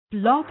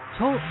Blog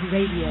Talk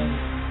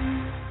Radio.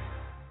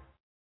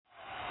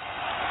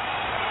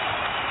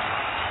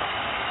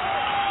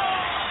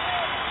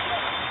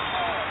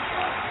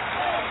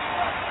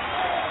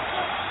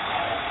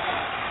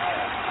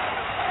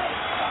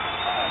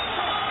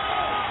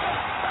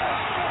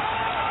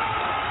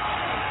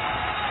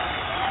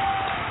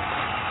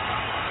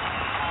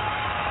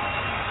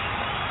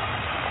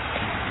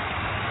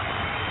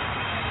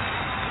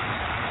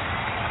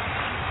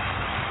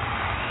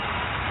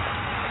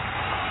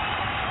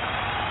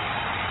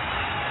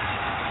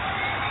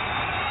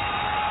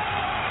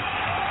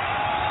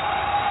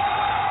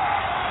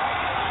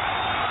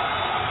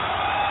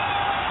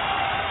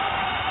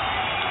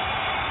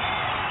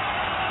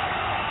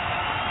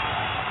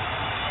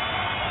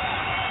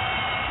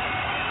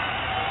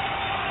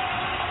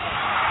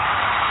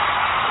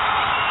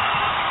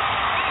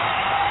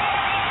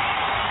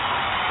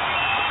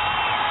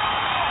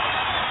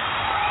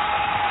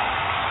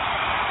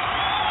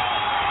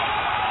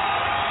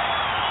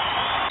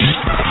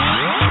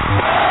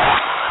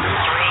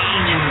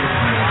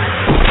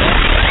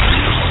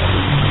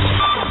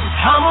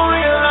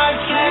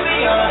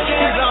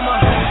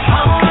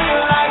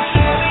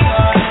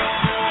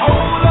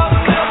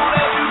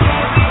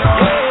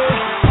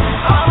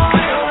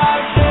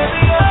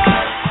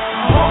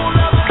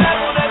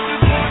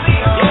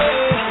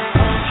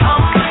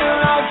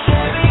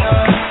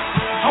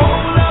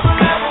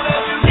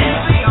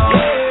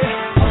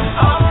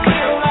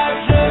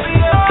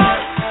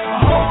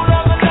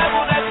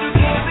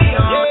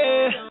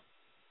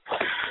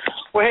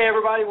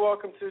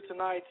 Welcome to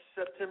tonight's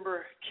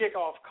September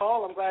kickoff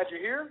call. I'm glad you're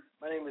here.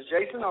 My name is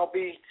Jason. I'll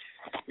be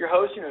your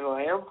host. You know who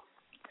I am.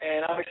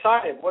 And I'm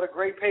excited. What a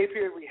great pay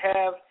period we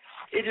have.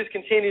 It just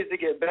continues to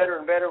get better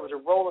and better.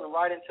 We're rolling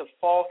right into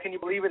fall. Can you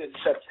believe it? It's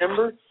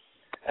September.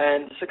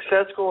 And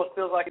Success School, it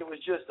feels like it was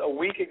just a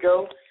week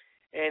ago.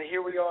 And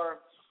here we are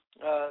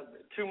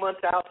 2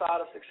 months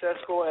outside of Success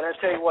School. And I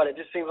tell you what, it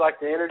just seems like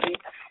the energy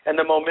and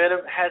the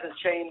momentum hasn't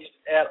changed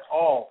at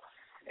all.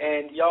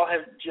 And y'all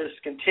have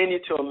just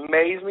continued to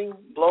amaze me,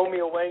 blow me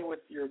away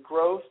with your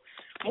growth.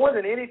 More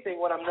than anything,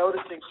 what I'm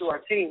noticing to our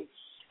team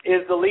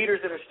is the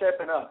leaders that are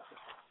stepping up.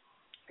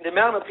 The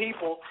amount of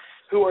people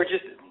who are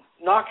just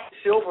knocking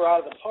silver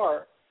out of the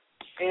park,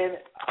 and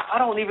I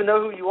don't even know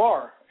who you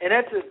are. And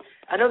I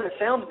know that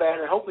sounds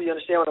bad, and hopefully you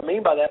understand what I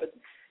mean by that, but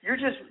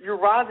you're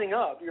rising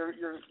up. You're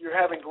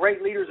having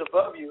great leaders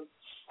above you,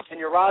 and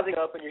you're rising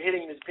up, and you're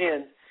hitting these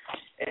pins.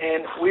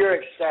 And we are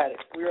ecstatic.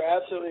 We are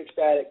absolutely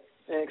ecstatic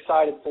and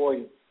excited for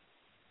you.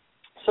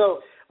 So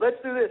let's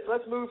do this.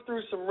 Let's move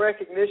through some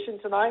recognition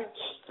tonight,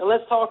 and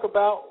let's talk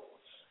about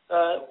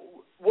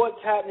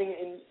what's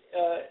happening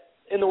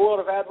in the world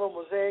of Admiral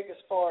Mosaic as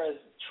far as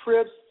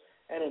trips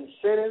and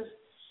incentives.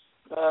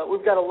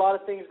 We've got a lot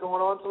of things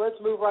going on, so let's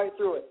move right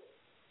through it.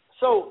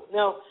 So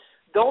now,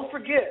 don't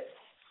forget,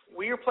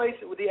 we are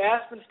placed with the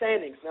Aspen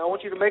standings. Now I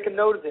want you to make a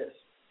note of this.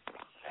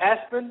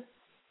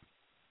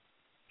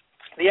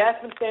 The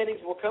Aspen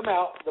standings will come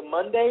out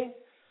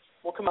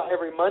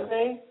every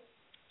Monday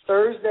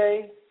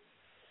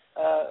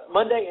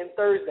and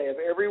Thursday of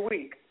every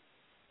week.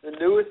 The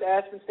newest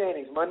Aspen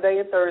standings, Monday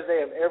and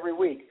Thursday of every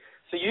week.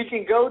 So you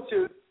can go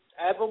to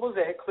Admiral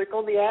Mosaic, click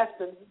on the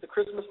Aspen, the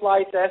Christmas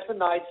lights, Aspen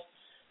Nights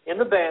in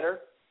the banner,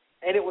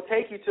 and it will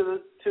take you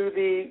to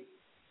the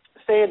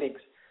standings.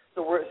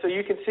 So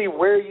you can see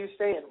where you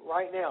stand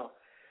right now.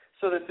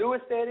 So the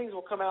newest standings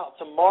will come out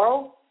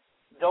tomorrow.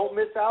 Don't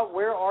miss out.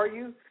 Where are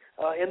you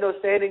in those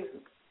standings?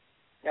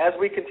 As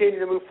we continue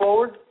to move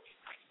forward,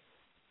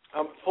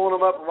 I'm pulling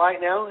them up right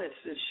now. It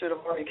should have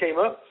already came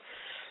up.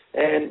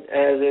 And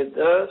as it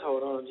does,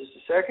 hold on just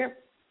a second.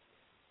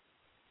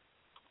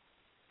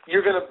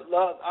 You're going to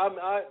love,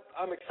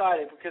 I'm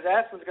excited because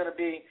Aspen's going to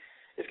be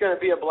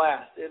a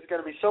blast. It's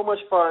going to be so much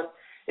fun.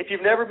 If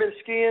you've never been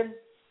skiing,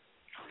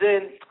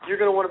 then you're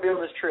going to want to be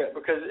on this trip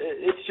because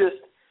it's just,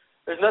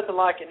 there's nothing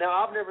like it.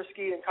 Now, I've never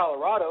skied in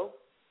Colorado,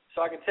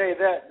 so I can tell you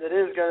that it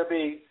is going to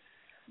be,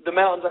 the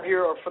mountains up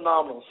here are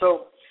phenomenal.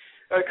 So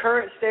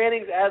current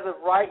standings as of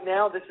right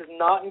now, this is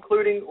not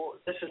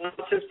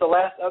since the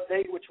last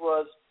update, which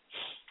was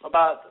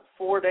about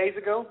 4 days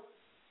ago.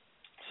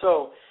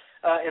 So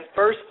in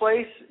first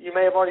place, you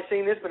may have already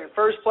seen this, but in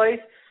first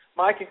place,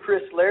 Mike and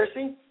Chris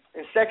Larsey.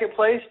 In second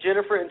place,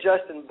 Jennifer and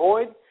Justin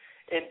Boyd.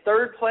 In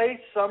third place,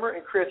 Summer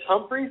and Chris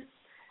Humphreys.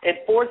 In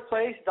fourth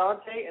place,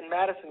 Dante and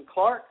Madison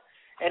Clark.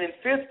 And in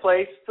fifth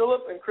place,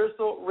 Philip and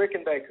Crystal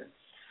Rickenbacker.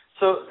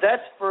 So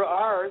that's for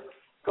our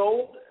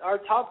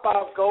top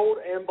 5 gold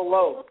and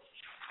below.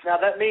 Now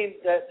that means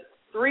that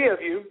two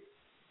of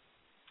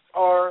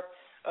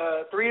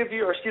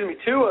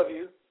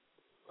you,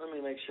 let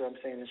me make sure I'm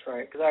saying this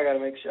right, because I got to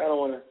make sure, I don't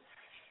want to,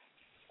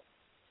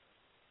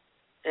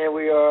 and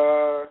we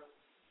are,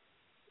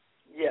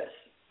 yes,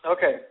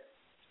 okay.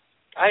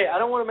 I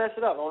don't want to mess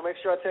it up. I want to make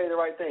sure I tell you the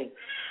right thing.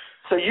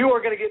 So you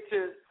are going to get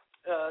to,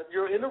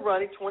 you're in the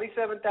running,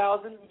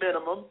 $27,000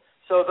 minimum.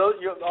 So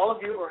all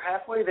of you are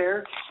halfway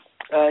there.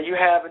 You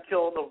have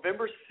until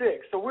November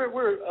 6th. So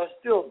we're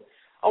still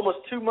almost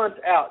 2 months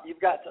out, you've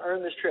got to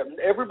earn this trip.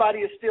 Everybody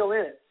is still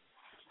in it.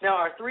 Now,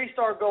 our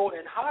 3-star gold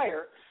and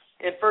higher,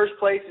 in first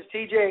place is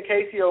TJ and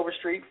Casey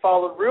Overstreet,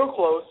 followed real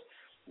close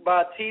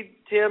by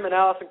Tim and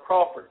Allison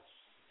Crawford.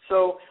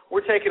 So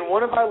we're taking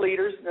one of our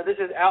leaders. Now, this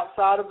is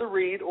outside of the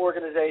Reed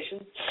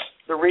organization,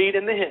 the Reed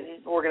and the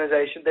Hinton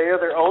organization. They are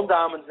their own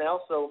diamonds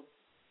now, so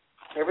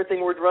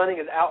everything we're running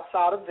is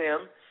outside of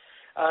them.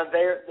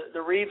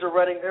 The Reeds are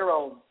running their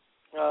own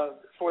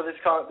for this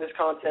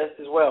contest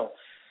as well.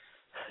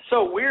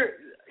 So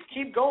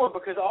keep going,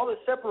 because all that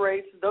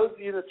separates those of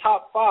you in the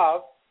top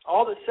 5,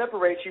 all that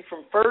separates you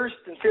from first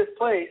and fifth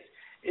place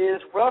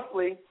is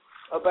roughly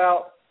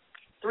about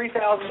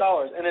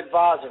 $3,000, an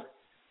advisor.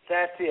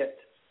 That's it.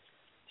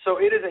 So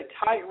it is a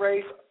tight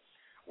race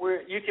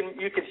where you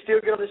can still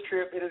get on this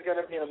trip. It is going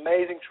to be an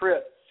amazing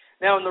trip.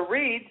 Now, in the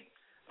Reeds,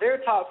 their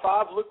top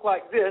 5 look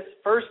like this.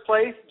 First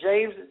place,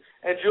 James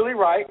and Julie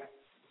Wright.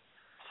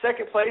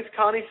 Second place,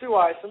 Connie Sue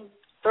Isom.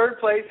 Third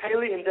place,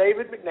 Haley and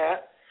David McNatt.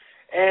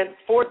 And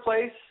fourth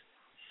place,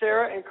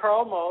 Sarah and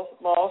Carl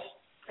Moss.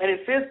 And in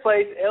fifth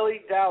place,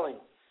 Ellie Dowling.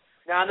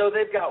 Now, I know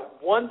they've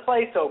got one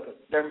place open.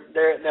 Now,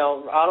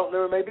 I don't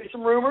know, there may be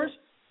some rumors.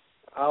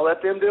 I'll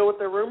let them deal with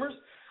their rumors.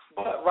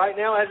 But right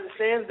now, as it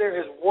stands,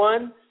 there is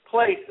one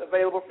place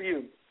available for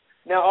you.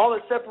 Now, all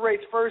that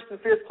separates first and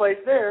fifth place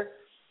there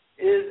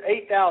is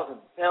 $8,000.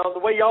 Now, the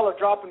way y'all are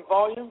dropping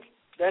volume,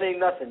 that ain't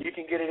nothing. You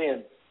can get it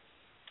in.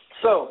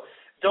 So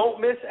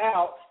don't miss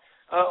out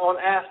on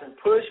Aspen.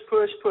 Push,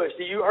 push, push.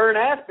 Do you earn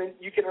Aspen?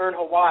 You can earn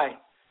Hawaii.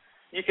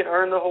 You can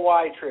earn the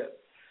Hawaii trip.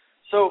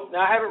 So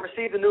now I haven't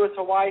received the newest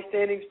Hawaii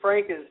standings.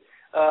 Frank is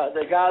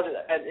the guys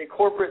at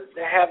corporate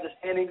that have the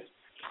standings.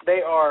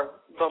 They are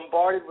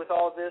bombarded with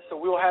all of this, so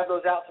we'll have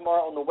those out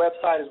tomorrow on the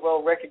website as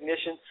well,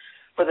 recognition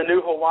for the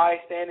new Hawaii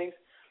standings.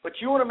 But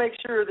you want to make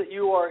sure that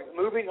you are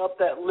moving up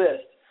that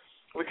list.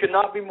 We could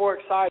not be more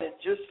excited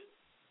just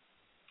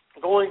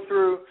going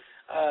through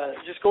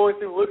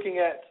looking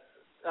at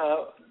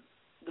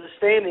the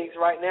standings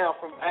right now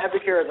from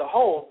Advocare as a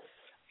whole.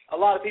 A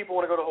lot of people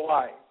want to go to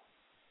Hawaii,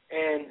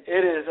 and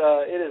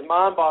it is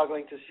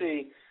mind-boggling to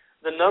see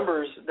the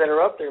numbers that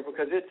are up there,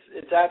 because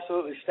it's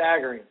absolutely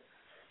staggering.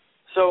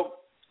 So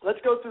let's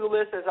go through the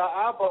list as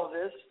I eyeball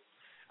this.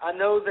 I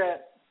know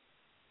that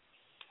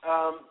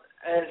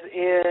as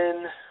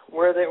in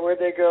where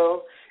they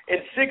go in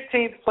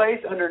 16th place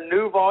under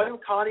new volume,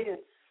 Connie and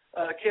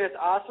Kenneth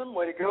Awesome,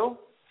 way to go.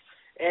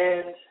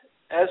 And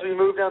as we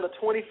move down to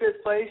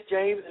 25th place,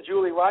 James and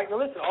Julie Wright. Now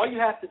listen, all you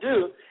have to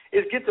do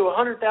is get to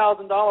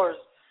 $100,000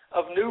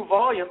 of new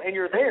volume, and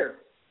you're there.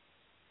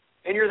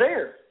 And you're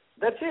there.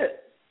 That's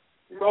it.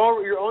 You're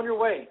on your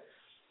way.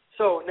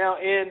 So now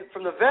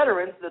from the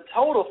veterans, the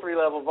total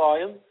 3-level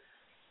volume,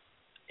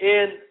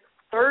 in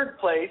third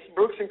place,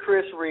 Brooks and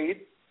Chris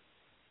Reed.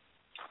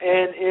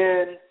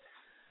 And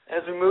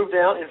as we move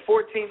down, in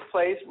 14th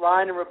place,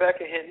 Ryan and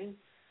Rebecca Hinton.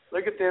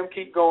 Look at them,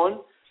 keep going.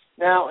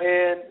 Now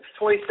in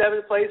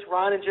 27th place,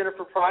 Ryan and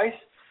Jennifer Price.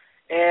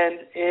 And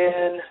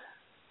in,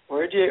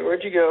 where'd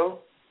you go?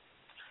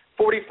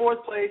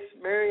 44th place,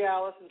 Mary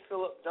Alice and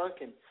Philip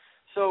Duncan.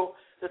 So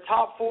the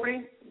top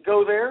 40,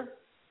 go there.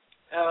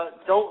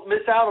 Don't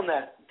miss out on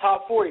that.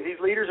 Top 40. These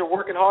leaders are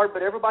working hard,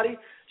 but everybody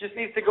just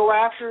needs to go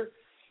after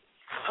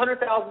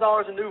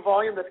 $100,000 in new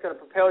volume. That's going to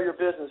propel your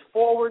business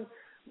forward.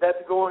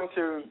 That's going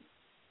to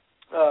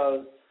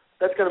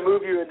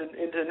move you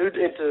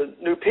into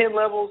new pin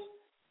levels.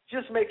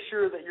 Just make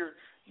sure that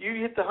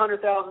you hit the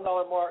 $100,000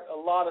 mark. A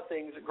lot of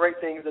things, great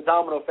things, the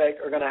domino effect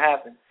are going to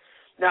happen.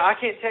 Now, I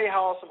can't tell you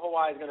how awesome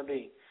Hawaii is going to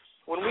be.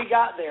 When we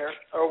got there,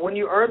 or when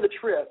you earn the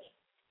trip,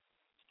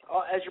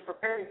 as you're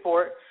preparing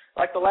for it,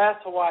 like the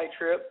last Hawaii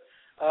trip,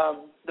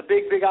 the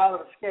Big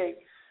Island Escape,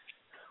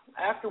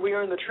 after we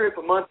earned the trip,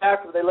 a month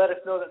after, they let us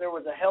know that there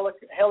was a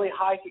heli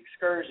hike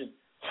excursion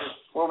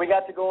where we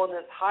got to go on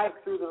this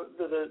hike through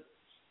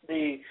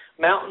the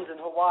mountains in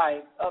Hawaii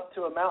up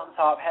to a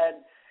mountaintop,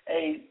 had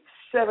a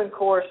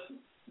 7-course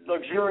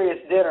luxurious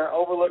dinner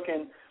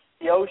overlooking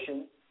the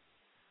ocean,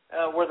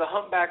 where the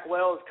humpback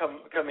whales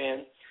come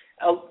in,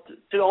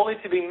 only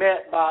to be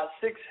met by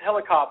 6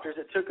 helicopters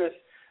that took us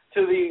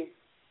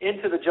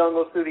into the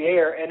jungle through the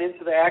air and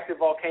into the active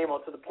volcano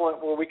to the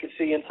point where we could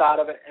see inside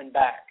of it and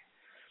back.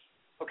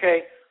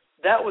 Okay,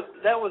 that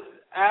was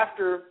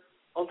after.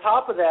 On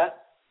top of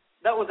that,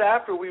 that was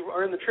after we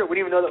earned the trip. We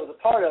didn't even know that was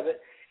a part of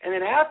it. And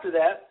then after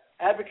that,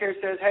 Advocare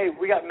says, "Hey,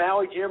 we got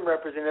Maui Jim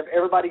representative.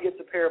 Everybody gets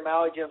a pair of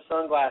Maui Jim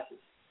sunglasses."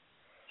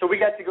 So we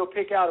got to go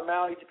pick out a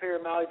pair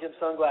of Maui Jim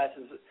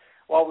sunglasses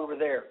while we were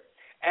there.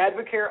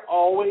 Advocare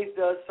always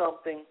does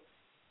something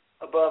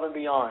above and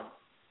beyond.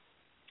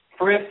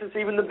 For instance,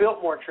 even the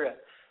Biltmore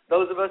trip.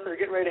 Those of us that are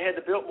getting ready to head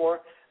to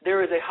Biltmore,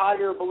 there is a hot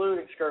air balloon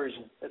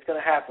excursion that's going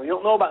to happen. You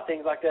don't know about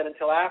things like that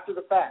until after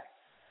the fact.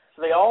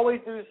 So they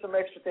always do some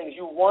extra things.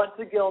 You want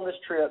to get on this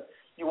trip.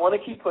 You want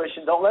to keep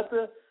pushing. Don't let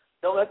the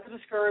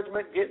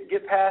discouragement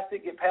get past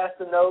it, get past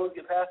the nose,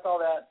 get past all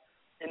that,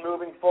 and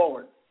moving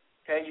forward.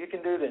 Okay, you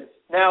can do this.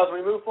 Now, as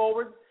we move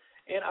forward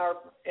in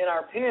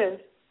our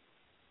pins,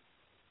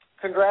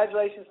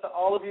 congratulations to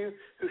all of you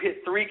who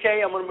hit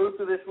 3K. I'm going to move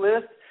through this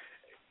list.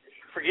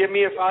 Forgive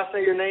me if I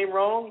say your name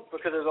wrong,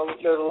 because there's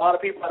a lot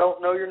of people I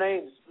don't know your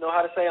names, know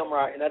how to say them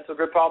right, and that's a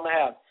good problem to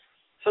have.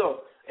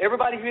 So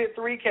everybody who hit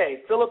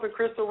 3K, Philip and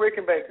Crystal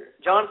Rickenbacker,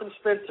 Jonathan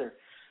Spencer,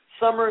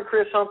 Summer and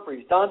Chris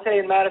Humphreys, Dante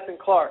and Madison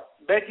Clark,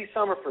 Becky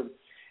Summerford,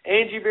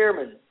 Angie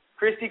Bierman,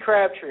 Christy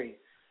Crabtree,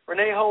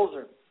 Renee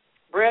Holzer,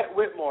 Brett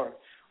Whitmore,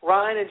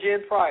 Ryan and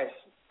Jen Price,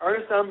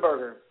 Ernest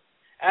Umberger,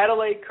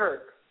 Adelaide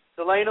Kirk,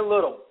 Delana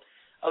Little,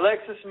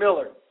 Alexis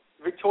Miller,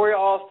 Victoria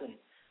Austin,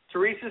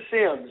 Teresa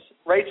Sims,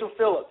 Rachel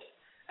Phillips,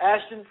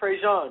 Ashton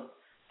Prejean,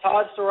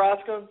 Todd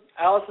Storaska,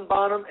 Allison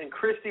Bonham, and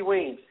Christy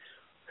Weems.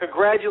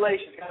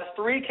 Congratulations, guys.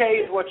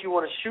 3K is what you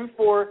want to shoot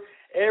for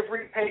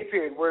every pay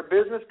period. Where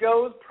business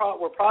goes,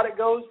 where product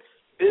goes,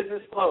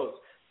 business flows.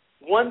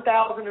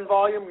 $1,000 in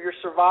volume, you're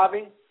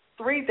surviving.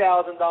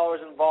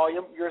 $3,000 in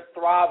volume, you're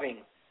thriving.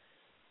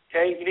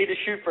 Okay, you need to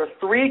shoot for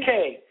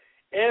 3K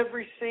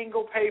every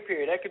single pay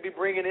period. That could be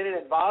bringing in an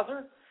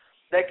advisor.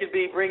 That could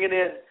be bringing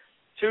in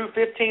 2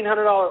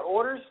 $1,500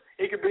 orders.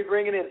 It could be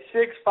bringing in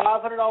 6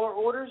 $500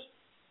 orders.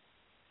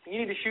 You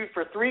need to shoot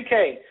for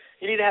 3K.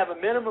 You need to have a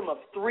minimum of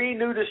 3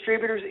 new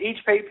distributors each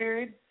pay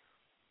period,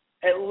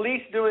 at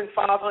least doing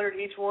 500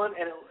 each one,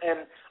 and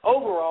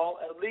overall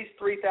at least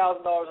 $3,000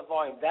 in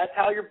volume. That's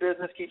how your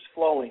business keeps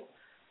flowing.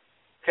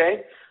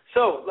 Okay?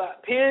 So,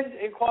 pins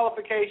and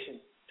qualification.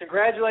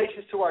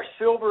 Congratulations to our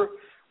silver.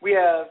 We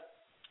have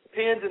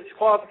pins and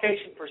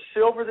qualification for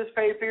silver this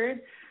pay period.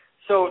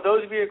 So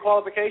those of you in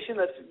qualification,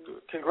 that's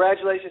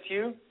congratulations to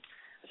you.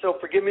 So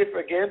forgive me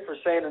again for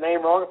saying the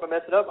name wrong if I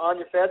mess it up.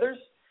 Anya Feathers,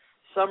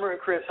 Summer and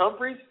Chris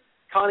Humphreys,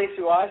 Connie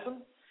Sue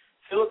Isom,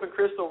 Philip and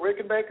Crystal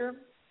Rickenbacker,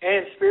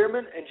 Ann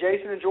Spearman, and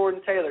Jason and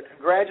Jordan Taylor.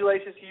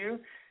 Congratulations to you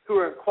who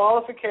are in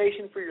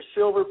qualification for your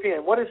silver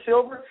pin. What is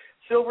silver?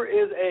 Silver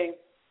is an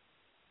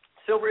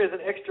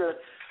extra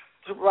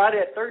right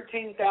at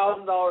 $13,000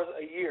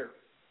 a year.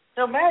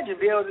 Now imagine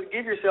being able to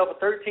give yourself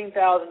a $13,000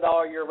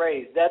 a year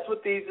raise. That's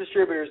what these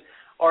distributors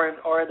are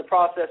in the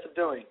process of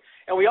doing.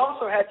 And we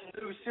also had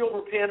some new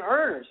silver pin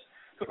earners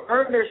who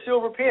earned their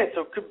silver pin.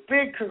 So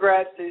big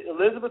congrats to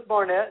Elizabeth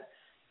Barnett,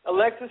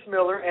 Alexis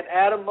Miller, and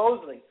Adam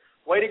Mosley.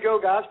 Way to go,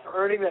 guys, for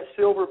earning that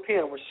silver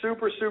pin. We're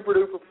super, super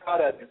duper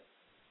proud of you.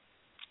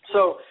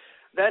 So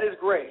that is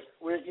great.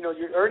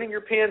 You're earning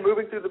your pin,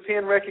 moving through the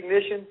pin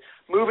recognition,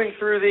 moving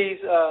through these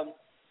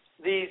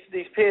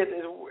pins.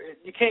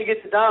 You can't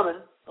get to diamond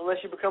unless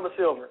you become a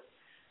silver.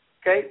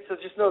 Okay, so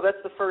just know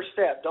that's the first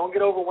step. Don't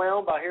get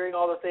overwhelmed by hearing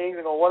all the things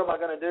and go, what am I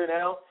going to do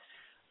now?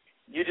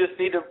 You just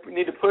need to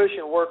push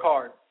and work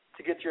hard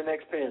to get to your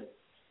next pin.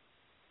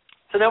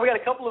 So now we got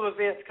a couple of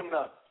events coming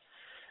up.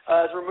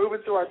 As we're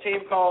moving through our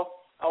team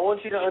call, I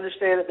want you to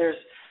understand that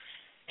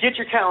get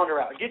your calendar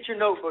out, get your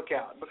notebook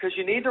out, because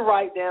you need to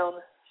write down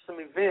some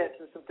events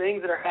and some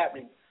things that are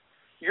happening.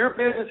 Your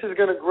business is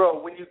going to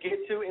grow when you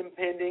get to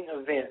impending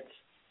events.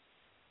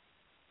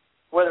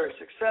 Whether it's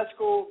Success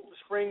School,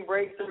 Spring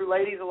Breakthrough,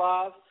 Ladies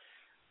Alive,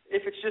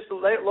 if it's just a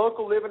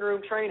local living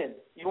room training,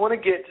 you want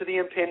to get to the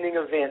impending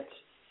events.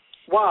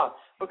 Why?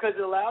 Because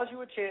it allows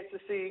you a chance to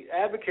see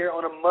Advocare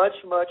on a much,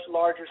 much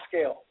larger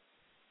scale.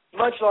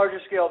 Much larger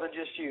scale than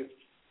just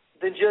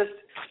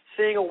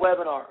seeing a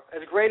webinar.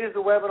 As great as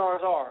the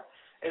webinars are,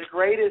 as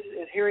great as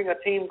hearing a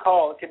team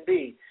call can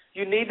be,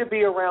 you need to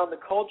be around the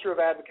culture of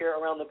Advocare,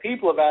 around the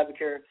people of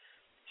Advocare,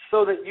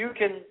 so that you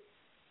can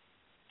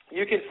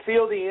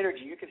feel the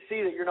energy. You can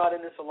see that you're not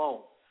in this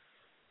alone.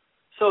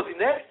 So the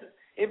next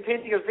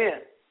impending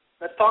event,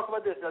 let's talk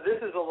about this. Now,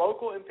 this is a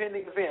local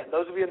impending event.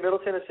 Those of you in Middle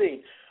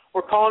Tennessee,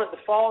 we're calling it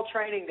the Fall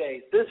Training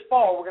Days. This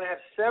fall, we're going to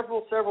have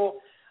several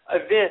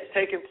events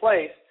taking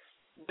place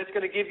that's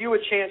going to give you a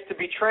chance to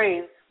be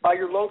trained by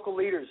your local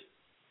leaders.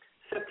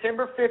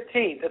 September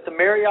 15th at the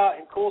Marriott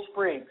in Cool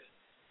Springs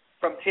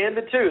from 10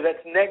 to 2. That's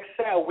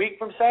a week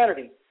from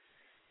Saturday.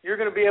 You're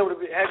going to be able to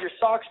have your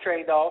socks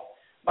trained off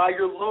by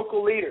your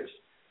local leaders.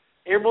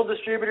 Emerald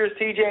Distributors,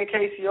 TJ and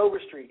Casey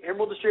Overstreet.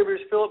 Emerald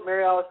Distributors, Philip,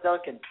 Mary Alice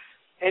Duncan.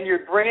 And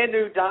your brand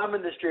new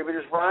Diamond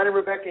Distributors, Ryan and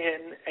Rebecca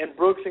Hinton, and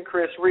Brooks and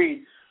Chris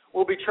Reed,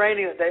 will be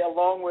training that day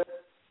along with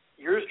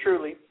yours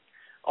truly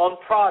on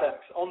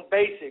products, on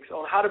basics,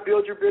 on how to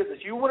build your business.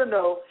 You want to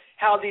know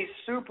how these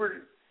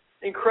super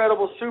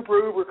incredible, super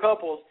uber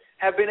couples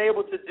have been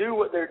able to do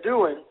what they're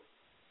doing.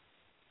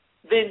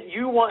 Then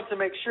you want to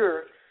make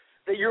sure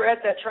that you're at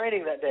that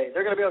training that day.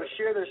 They're going to be able to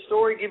share their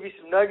story, give you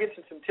some nuggets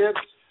and some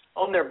tips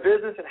on their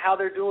business and how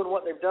they're doing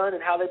what they've done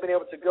and how they've been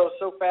able to go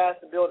so fast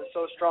and build it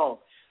so strong.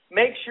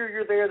 Make sure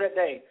you're there that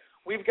day.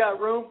 We've got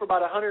room for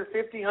about 150,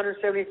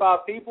 175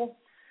 people,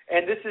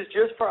 and this is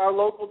just for our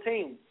local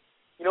team.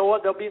 You know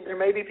what? There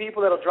may be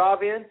people that will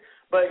drive in,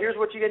 but here's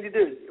what you need to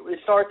do. It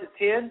starts at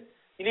 10.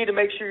 You need to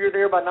make sure you're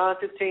there by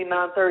 9:15,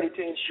 9:30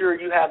 to ensure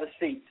you have a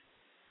seat.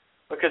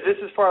 Because this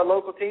is for our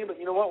local team, but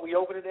you know what? We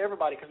open it to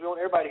everybody because we want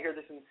everybody to hear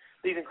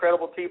these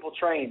incredible people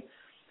train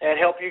and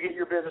help you get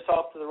your business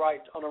off on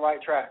the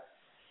right track.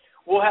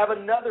 We'll have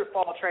another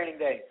fall training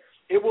day.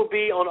 It will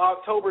be on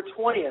October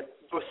 20th,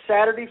 the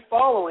Saturday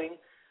following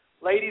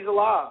Ladies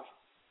Alive.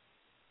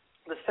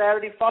 The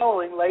Saturday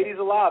following, Ladies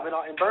Alive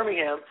in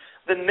Birmingham.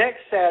 The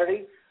next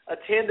Saturday, a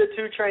 10 to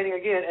 2 training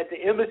again at the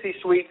Embassy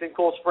Suites in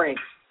Cool Springs.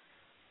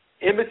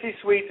 Embassy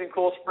Suites in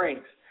Cool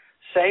Springs.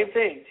 Same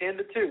thing, 10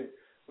 to 2,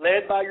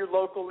 led by your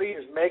local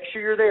leaders. Make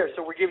sure you're there.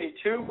 So we're giving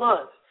you 2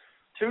 months,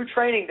 2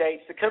 training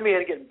dates to come in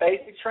and get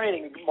basic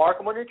training. Mark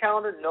them on your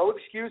calendar, no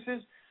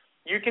excuses.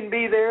 You can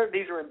be there.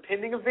 These are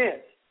impending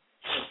events.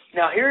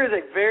 Now, here is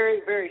a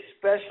very, very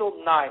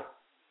special night.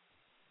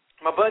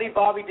 My buddy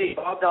Bobby D,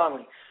 Bob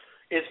Donnelly,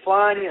 is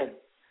flying in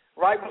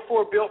right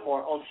before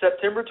Biltmore on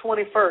September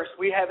 21st.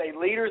 We have a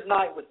Leaders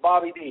Night with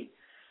Bobby D.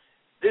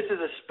 This is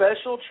a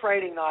special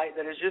training night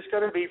that is just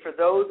going to be for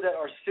those that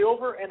are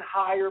silver and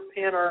higher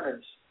pin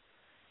earners.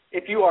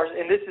 If you are,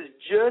 and this is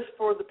just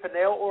for the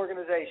Pinnell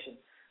organization.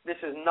 This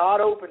is not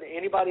open to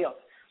anybody else.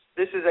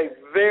 This is a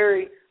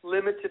very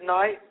limited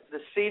night. The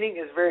seating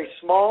is very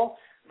small,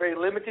 very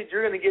limited.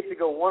 You're going to get to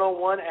go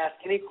one-on-one, ask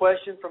any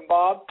question from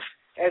Bob,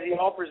 as he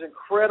offers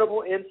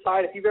incredible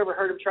insight. If you've ever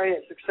heard him train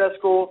at Success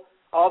School,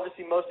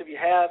 obviously most of you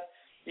have.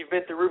 You've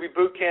been through Ruby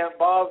Boot Camp.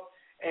 Bob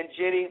and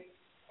Jenny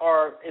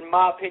are, in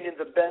my opinion,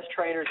 the best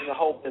trainers in the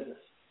whole business.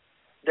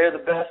 They're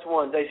the best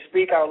ones. They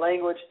speak our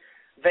language.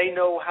 They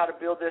know how to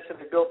build this, and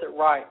they built it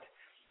right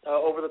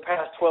over the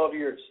past 12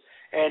 years.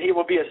 And it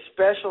will be a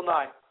special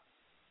night.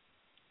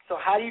 So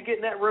how do you get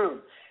in that room?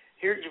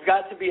 Here, you've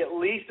got to be at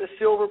least a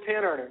silver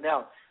pin earner.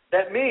 Now,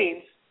 that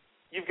means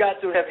you've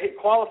got to have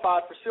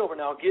qualified for silver.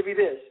 Now, I'll give you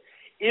this.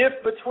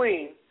 If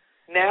between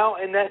now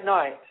and that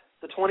night,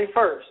 the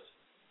 21st,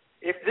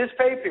 if this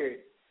pay period,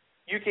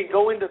 you can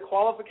go into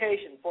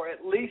qualification for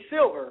at least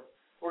silver,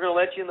 we're going to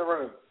let you in the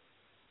room.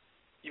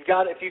 You've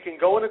got, if you can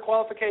go into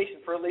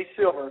qualification for at least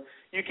silver,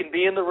 you can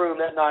be in the room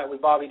that night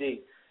with Bobby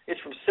D. It's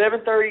from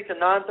 7:30 to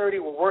 9:30.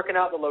 We're working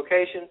out the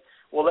location.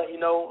 We'll let you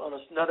know on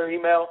another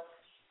email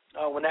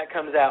when that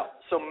comes out.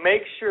 So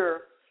make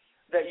sure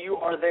that you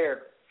are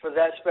there for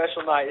that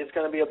special night. It's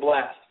going to be a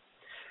blast.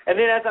 And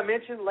then, as I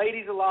mentioned,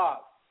 Ladies Alive.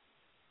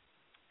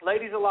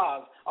 Ladies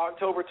Alive,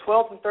 October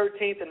 12th and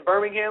 13th in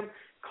Birmingham.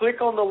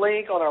 Click on the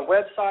link on our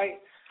website.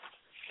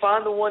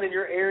 Find the one in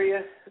your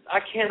area. I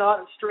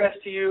cannot stress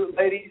to you,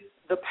 ladies,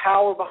 the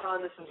power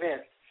behind this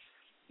event.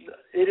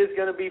 It is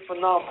going to be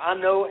phenomenal. I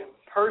know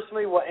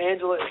personally what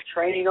Angela is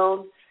training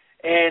on,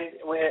 and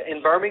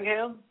in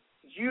Birmingham,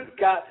 you've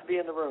got to be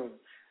in the room.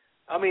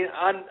 I mean,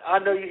 I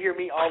know you hear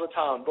me all the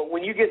time, but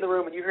when you get in the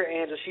room and you hear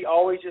Angela, she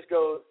always just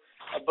goes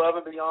above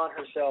and beyond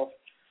herself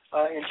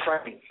in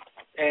training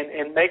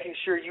and making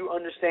sure you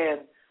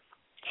understand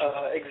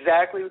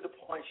exactly the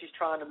point she's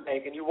trying to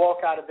make, and you walk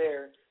out of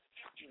there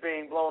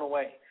being blown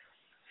away.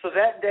 So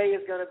that day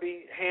is going to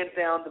be, hands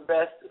down, the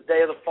best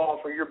day of the fall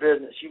for your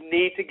business. You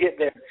need to get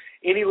there.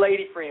 Any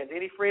lady friends,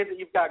 any friends that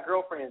you've got,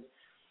 girlfriends,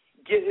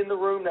 get in the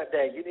room that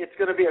day. It's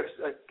going to be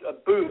a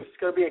boost.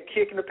 It's going to be a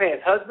kick in the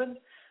pants. Husbands,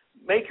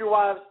 make your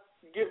wives,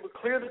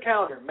 clear the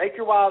calendar. Make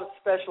your wives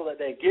special that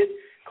day.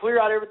 Clear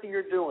out everything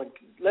you're doing.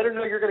 Let her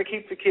know you're going to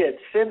keep the kids.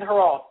 Send her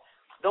off.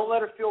 Don't let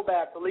her feel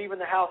bad for leaving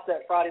the house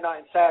that Friday night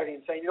and Saturday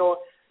and saying, you know,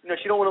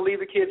 she don't want to leave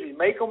the kids.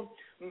 Make them,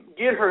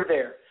 get her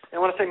there.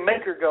 And when I say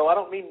make her go, I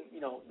don't mean,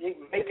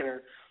 making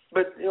her.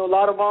 But, a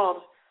lot of moms,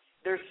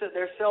 they're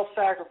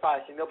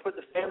self-sacrificing. They'll put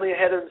the family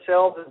ahead of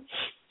themselves and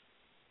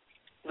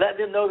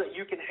let them know that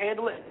you can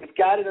handle it. You've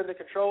got it under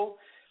control.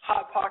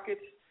 Hot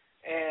Pockets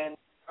and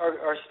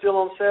are still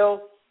on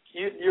sale.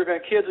 Kids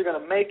are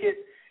going to make it,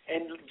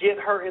 and get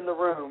her in the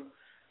room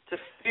to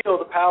feel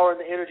the power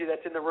and the energy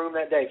that's in the room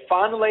that day.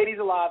 Find the Ladies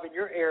Alive in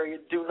your area.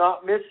 Do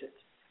not miss it.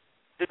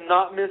 Do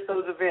not miss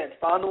those events.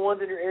 Find the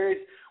ones in your areas.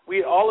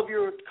 All of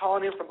you are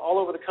calling in from all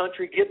over the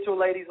country. Get to a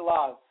Ladies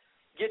Alive.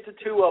 Get to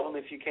 2 of them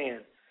if you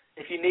can.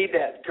 If you need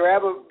that,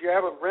 grab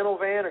a rental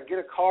van or get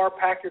a car,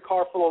 pack your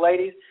car full of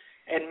ladies,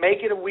 and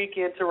make it a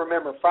weekend to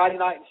remember. Friday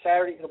night and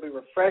Saturday, it'll be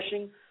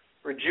refreshing,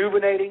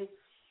 rejuvenating.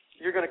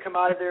 You're going to come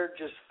out of there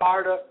just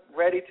fired up,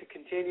 ready to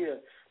continue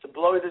to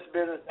blow this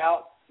business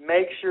out.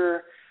 Make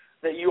sure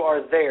that you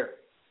are there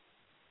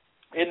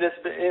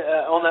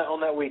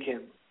on that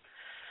weekend.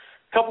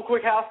 A couple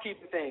quick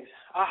housekeeping things.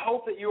 I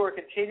hope that you are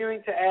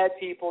continuing to add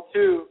people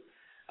to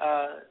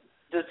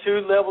the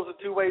 2 levels of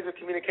 2 ways of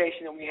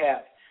communication that we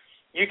have.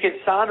 You can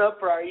sign up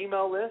for our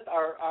email list.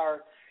 Our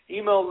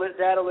email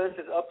data list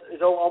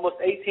is almost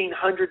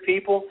 1,800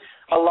 people.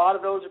 A lot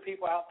of those are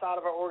people outside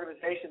of our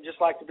organization just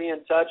like to be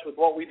in touch with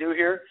what we do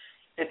here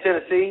in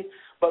Tennessee.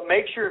 But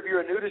make sure if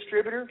you're a new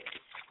distributor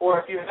or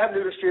if you have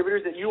new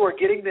distributors that you are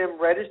getting them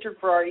registered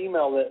for our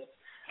email list.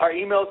 Our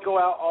emails go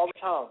out all the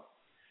time.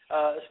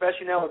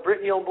 Especially now with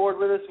Brittany on board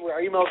with us, our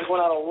emails are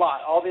going out a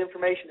lot. All the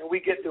information that we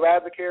get through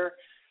Advocare,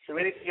 through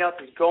anything else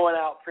is going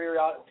out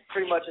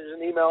pretty much as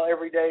an email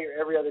every day or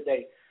every other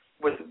day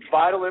with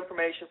vital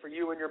information for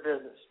you and your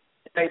business.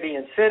 It may be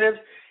incentives.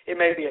 It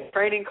may be a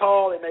training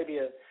call. It may be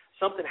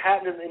something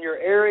happening in your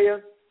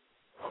area.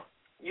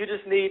 You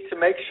just need to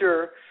make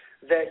sure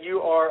that you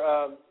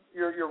are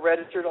you're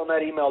registered on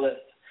that email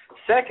list.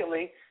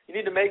 Secondly, you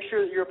need to make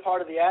sure that you're a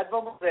part of the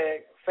Advil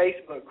Mosaic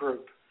Facebook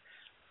group.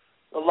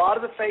 A lot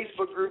of the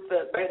Facebook group,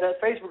 that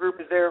Facebook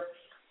group is there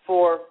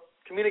for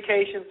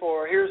communication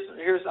for here's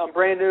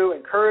brand new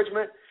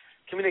encouragement,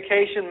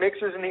 communication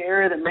mixers in the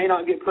area that may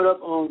not get put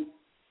up on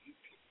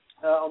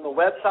the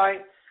website.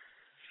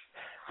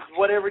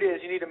 Whatever it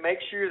is, you need to make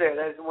sure you're there.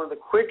 That is one of the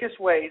quickest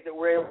ways that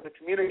we're able to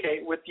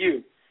communicate with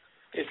you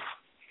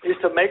is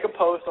to make a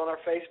post on our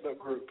Facebook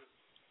group.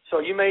 So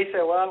you may say,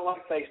 well, I don't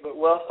like Facebook.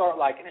 Well, start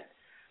liking it,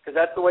 because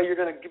that's the way you're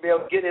going to be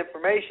able to get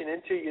information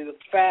into you the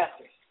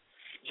fastest.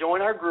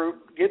 Join our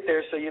group, get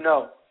there so you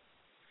know.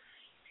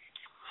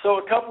 So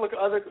a couple of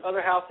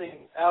other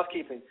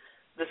housekeeping.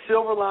 The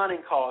Silver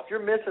Lining call. If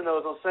you're missing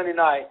those on Sunday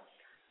night,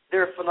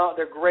 they're phenomenal.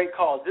 They're great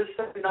calls. This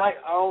Sunday night,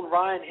 our own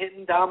Ryan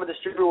Hinton, Diamond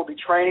Distributor, will be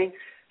training.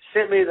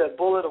 Sent me the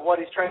bullet of what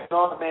he's training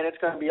on. Man, it's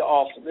going to be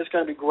awesome. It's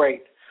going to be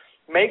great.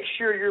 Make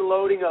sure you're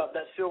loading up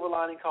that Silver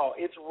Lining call.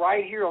 It's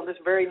right here on this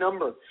very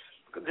number,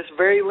 this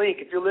very link.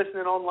 If you're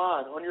listening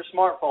online on your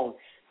smartphone,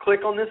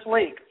 click on this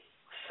link.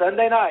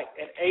 Sunday night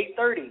at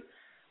 8:30,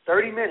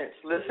 30 minutes.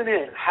 Listen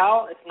in.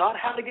 It's not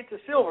how to get to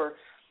silver.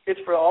 It's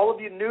for all of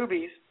you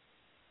newbies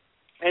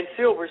and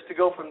silvers to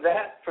go from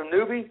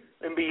newbie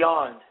and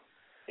beyond.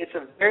 It's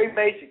a very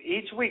basic.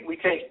 Each week we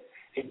take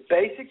a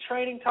basic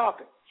training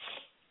topic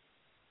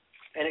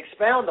and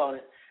expound on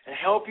it and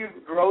help you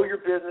grow your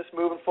business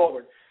moving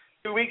forward.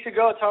 2 weeks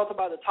ago, I talked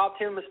about the top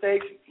 10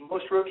 mistakes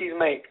most rookies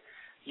make.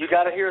 You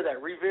got to hear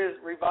that. Revisit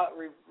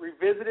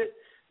it.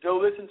 Go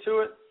listen to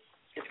it.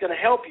 It's going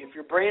to help you. If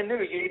you're brand new,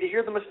 you need to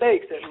hear the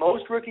mistakes that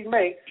most rookies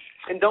make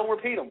and don't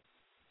repeat them.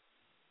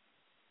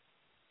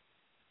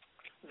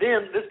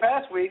 Then, this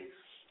past week,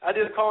 I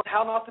did a call on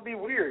how not to be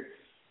weird.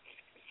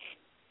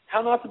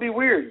 How not to be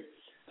weird.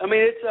 I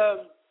mean, it's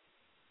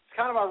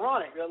kind of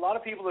ironic. A lot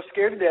of people are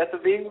scared to death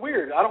of being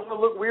weird. I don't want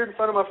to look weird in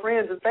front of my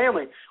friends and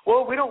family.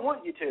 Well, we don't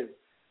want you to.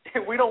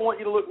 We don't want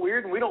you to look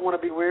weird, and we don't want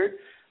to be weird.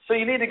 So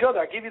you need to go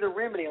there. I'll give you the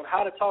remedy on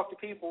how to talk to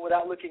people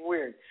without looking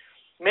weird.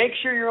 Make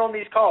sure you're on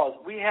these calls.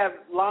 We have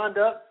lined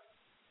up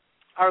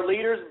our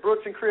leaders,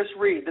 Brooks and Chris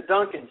Reed, the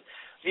Duncans,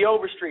 the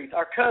Overstreets,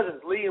 our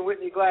cousins, Lee and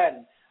Whitney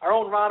Gladden, our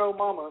own Rhino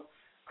Mama,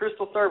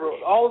 Crystal Thurber.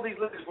 All of these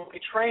leaders will be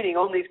training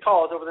on these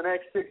calls over the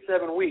next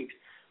 6-7 weeks.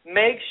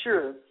 Make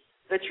sure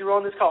that you're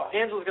on this call.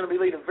 Angela's going to be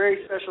leading a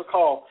very special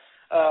call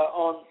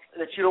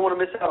that you don't want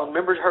to miss out on.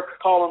 Remember her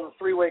call on the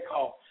three-way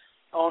call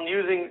on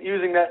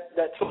using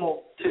that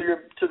tool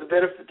to the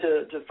benefit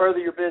to further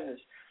your business.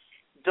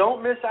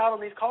 Don't miss out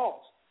on these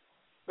calls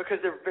because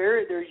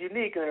they're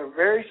unique and they're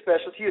very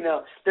special to you.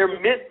 Now, they're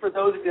meant for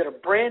those that are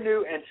brand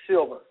new and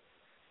silver.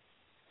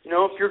 You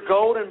know, if you're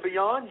gold and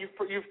beyond, you've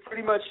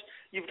pretty much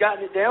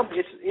gotten it down.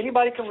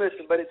 Anybody can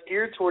listen, but it's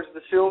geared towards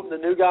the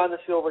new guy and the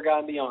silver guy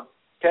and beyond.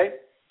 Okay,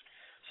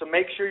 so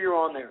make sure you're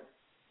on there.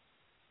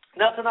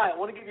 Now tonight, I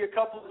want to give you a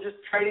couple of just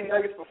trading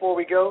nuggets before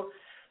we go.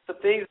 Some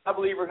things I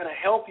believe are going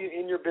to help you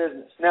in your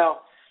business. Now,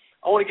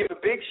 I want to give a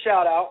big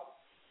shout out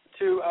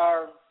to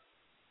our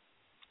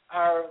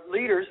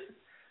leaders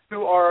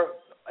who are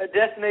at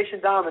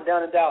Destination Diamond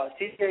down in Dallas.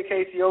 TJ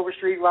Casey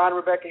Overstreet, Ryan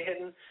Rebecca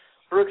Hinton,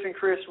 Brooks and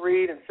Chris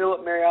Reed, and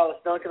Philip Mary Alice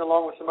Duncan,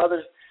 along with some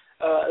others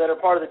that are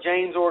part of the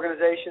James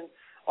organization,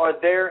 are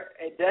there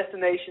at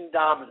Destination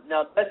Diamond.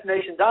 Now,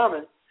 Destination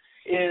Diamond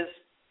is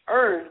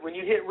earned when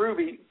you hit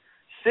Ruby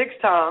 6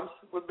 times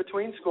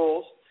between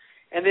schools,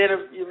 and then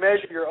you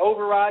measure your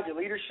override, your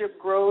leadership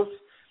growth,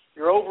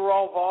 your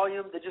overall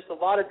volume. There's just a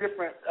lot of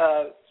different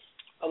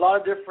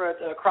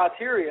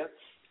criteria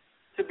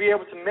to be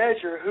able to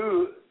measure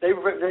who they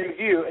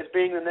view as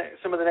being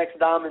some of the next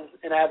diamonds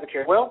in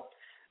Advocare. Well,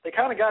 they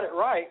kind of got it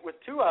right with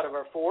 2 out of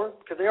our 4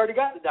 because they already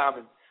got the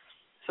diamond.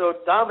 So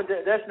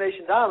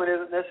Destination Diamond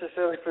isn't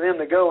necessarily for them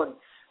to go and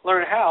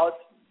learn how.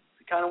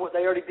 It's kind of what they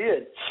already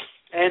did.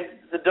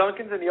 And the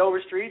Duncans and the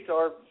Overstreets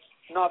are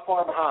not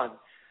far behind.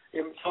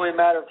 It's only a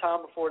matter of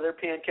time before their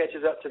pen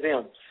catches up to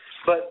them.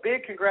 But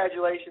big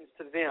congratulations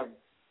to them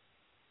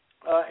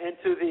and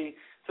to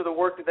the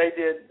work that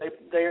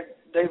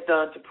they've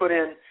done to put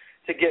in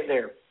to get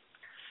there.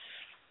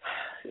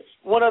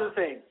 One other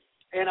thing,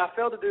 and I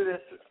failed to do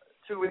this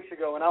 2 weeks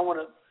ago, and I want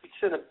to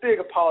send a big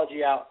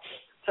apology out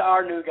to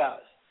our new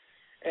guys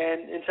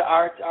and to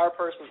our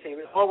personal team.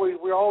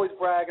 We're always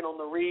bragging on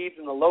the Reeds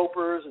and the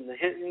Lopers and the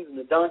Hintons and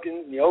the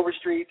Duncans and the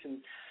Overstreets,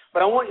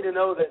 but I want you to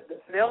know that the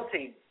Snell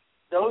team,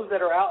 those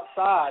that are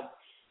outside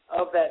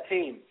of that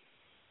team,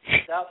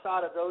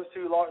 outside of those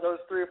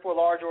 3 or 4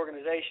 large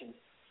organizations,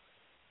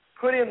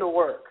 put in the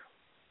work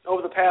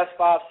over the past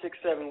 5, 6,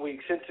 7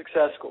 weeks since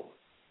Success School.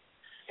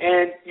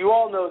 And you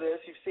all know this.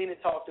 You've seen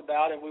it talked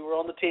about, and we were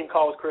on the team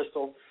call with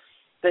Crystal,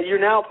 that you're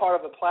now part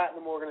of a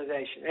platinum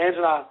organization. Angela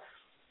and I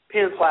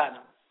pinned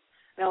platinum.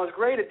 Now, as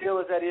great a deal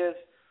as that is,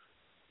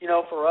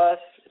 for us,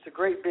 it's a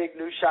great big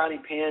new shiny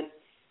pin.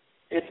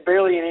 It's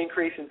barely an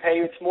increase in pay.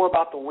 It's more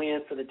about the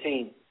win for the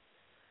team.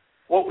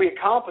 What we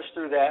accomplished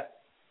through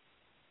that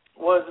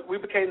was we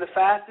became the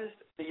fastest,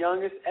 the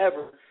youngest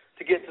ever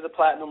to get to the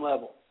platinum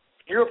level.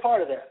 You're a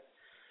part of that.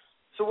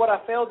 So what I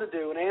failed to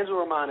do, and Angela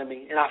reminded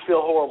me, and I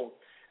feel horrible,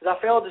 is I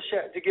failed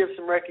to give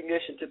some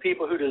recognition to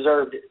people who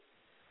deserved it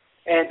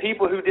and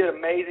people who did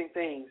amazing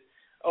things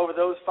over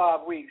those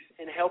 5 weeks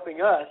in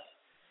helping us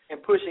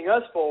and pushing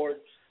us forward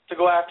to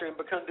go after and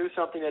do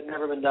something that had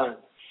never been done.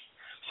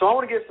 So I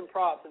want to give some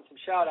props and some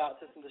shout-outs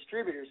to some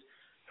distributors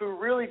who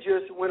really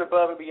just went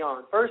above and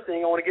beyond. First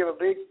thing, I want to give a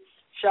big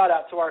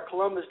shout-out to our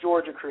Columbus,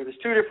 Georgia crew. There's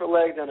two different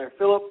legs down there,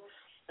 Philip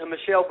and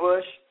Michelle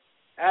Bush,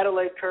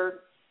 Adelaide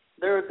Kurt.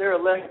 They're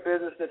a leg of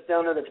business that's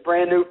down there that's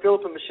brand new.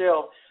 Philip and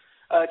Michelle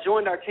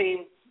joined our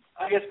team,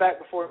 I guess, back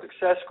before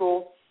Success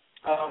School.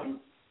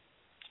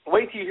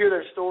 Wait till you hear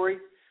their story.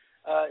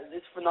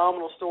 It's a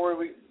phenomenal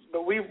story.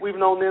 We've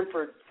known them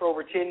for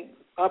over 10,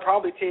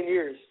 probably 10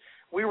 years.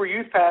 We were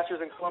youth pastors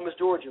in Columbus,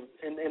 Georgia,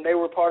 and they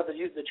were part of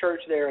the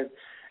church there.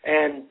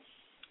 And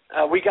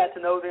we got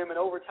to know them, and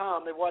over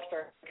time they watched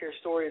our care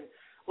story. And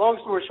long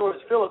story short,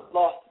 is Philip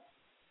lost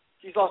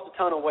a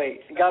ton of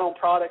weight and got on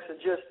products and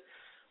just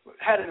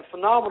had a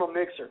phenomenal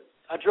mixer.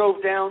 I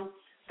drove down.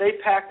 They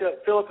packed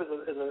up. Philip is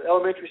an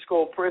elementary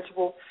school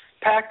principal,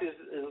 packed his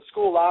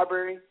school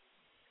library,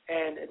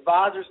 and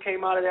advisors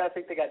came out of that. I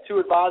think they got 2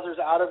 advisors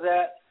out of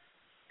that,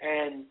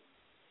 and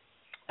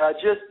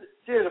just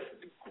did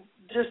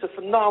a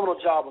phenomenal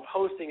job of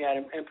hosting at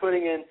him and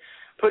putting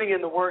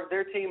in the work.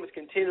 Their team is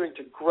continuing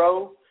to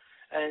grow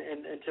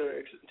and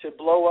to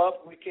blow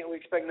up. We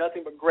expect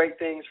nothing but great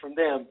things from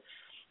them.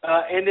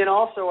 And then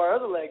also our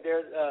other leg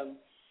there,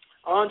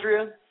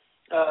 Andrea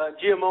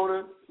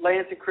Giamona,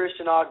 Lance, and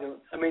Christian Ogden.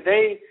 I mean,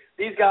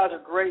 these guys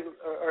are great,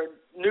 are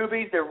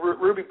newbies. They're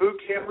Ruby boot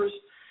campers.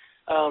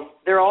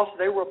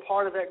 They were a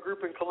part of that group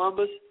in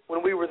Columbus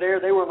when we were there.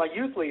 They were my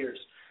youth leaders.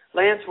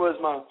 Lance was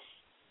my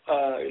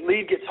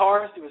lead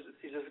guitarist.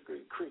 He's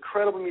an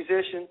incredible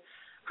musician.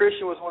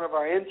 Christian was one of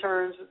our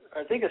interns,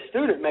 I think a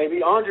student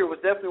maybe. Andrea was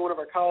definitely one of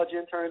our college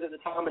interns at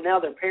the time, and now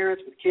they're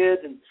parents with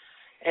kids, and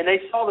they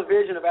saw the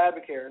vision of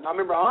Advocare. And I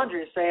remember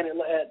Andrea saying it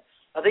at,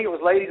 I think it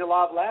was Ladies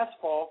Alive last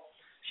fall.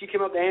 She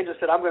came up to Angela and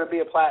said, I'm going to be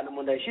a platinum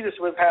one day. She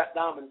just went past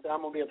Diamond and said, I'm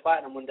going to be a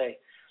platinum one day.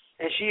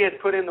 And she had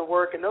put in the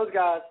work, and those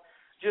guys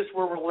just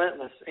were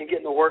relentless in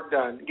getting the work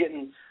done,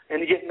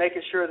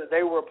 making sure that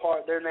they were a part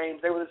of their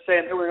names. They were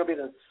saying they were going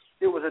to be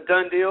it was a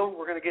done deal.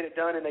 We're going to get it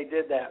done, and they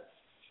did that.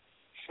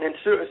 And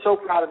so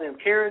proud of them.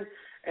 Karen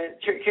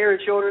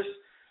Childers,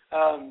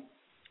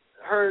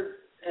 her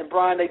and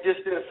Brian, they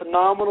just did a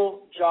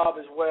phenomenal job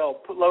as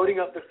well, loading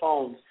up the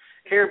phones.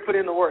 Karen put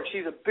in the work.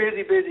 She's a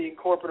busy in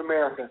corporate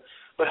America,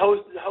 but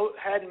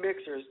had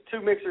mixers,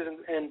 2 mixers,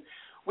 and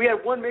we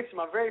had 1 mixer,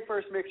 my very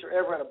first mixer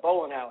ever at a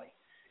bowling alley.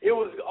 It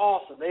was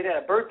awesome. They'd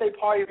had a birthday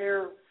party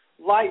there,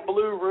 light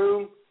blue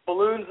room,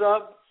 balloons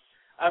up.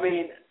 I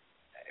mean,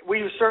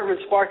 we were serving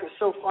Spark. It was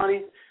so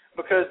funny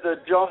because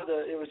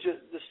it was just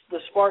the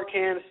Spark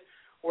cans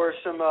were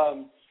some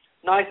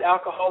nice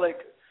alcoholic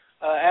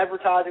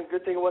advertising.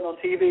 Good thing it wasn't on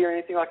TV or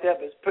anything like that,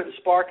 but putting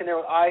Spark in there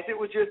with ice.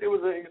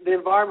 The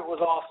environment was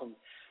awesome.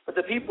 But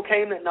the people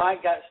came that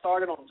night, got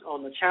started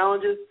on the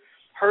challenges,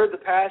 heard the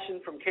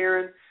passion from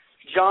Karen.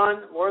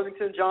 John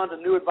Worthington, John's a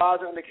new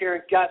advisor under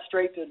Karen, got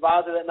straight to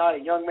advisor that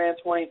night, a young man,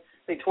 26,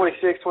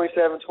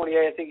 27,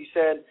 28, I think he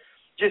said.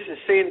 Just to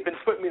see it, been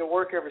putting me to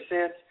work ever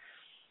since.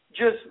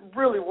 Just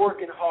really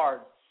working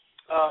hard.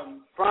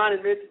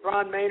 Brian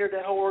Maynard,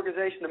 that whole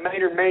organization, the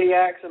Maynard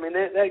Maniacs, I mean,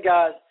 that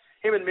guy's,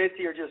 him and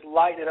Mitzi are just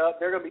lighting it up.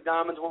 They're going to be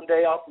diamonds one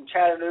day off from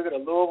Chattanooga to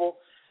Louisville.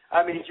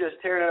 I mean, just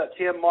tearing it up.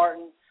 Tim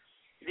Martin.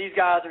 These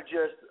guys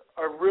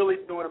are really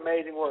doing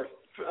amazing work.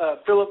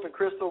 Philip and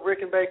Crystal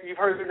Rickenbacker, you've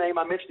heard their name.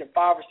 I mentioned it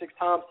 5 or 6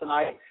 times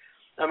tonight.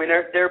 I mean,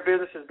 their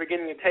business is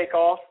beginning to take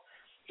off.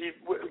 She's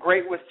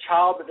great with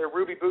child, but they're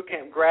Ruby Boot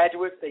Camp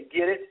graduates. They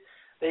get it.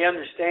 They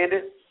understand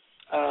it.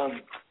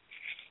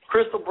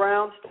 Crystal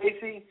Brown,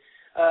 Stacy,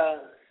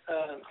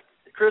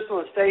 Crystal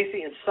and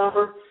Stacy and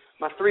Summer,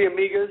 my 3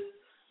 amigas.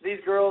 These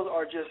girls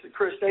are just,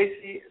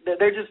 Stacy,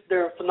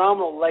 they're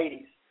phenomenal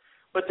ladies.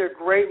 But they're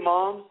great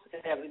moms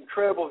and have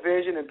incredible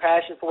vision and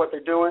passion for what they're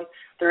doing.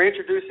 They're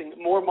introducing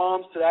more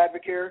moms to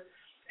Advocare,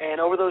 and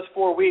over those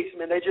 4 weeks, I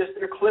mean,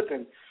 they're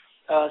clipping.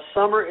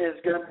 Summer is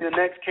going to be the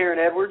next Karen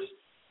Edwards.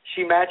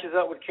 She matches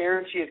up with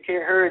Karen. She is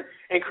her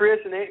and Chris,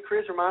 and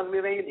Chris reminds me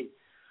of Andy.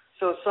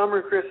 So Summer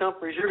and Chris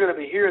Humphreys, you're going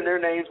to be hearing their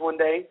names one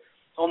day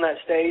on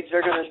that stage.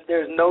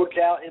 There's no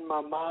doubt in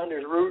my mind.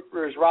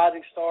 There's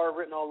Rising Star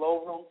written all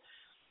over them.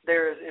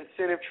 There's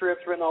incentive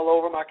trips written all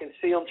over them. I can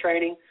see them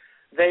training.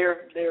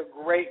 They're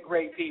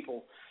great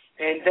people,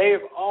 and they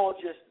have all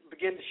just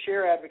begun to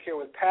share Advocare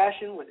with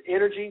passion, with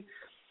energy,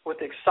 with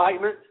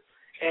excitement,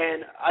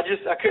 and I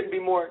couldn't be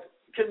more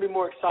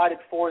excited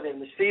for them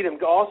to see them.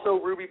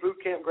 Also, Ruby Boot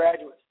Camp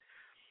graduates,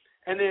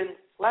 and then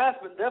last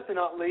but definitely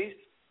not least,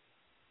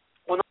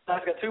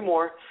 I've got 2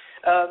 more.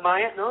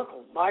 My aunt and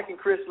uncle, Mike and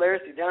Chris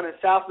Laracy, down in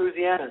South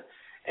Louisiana,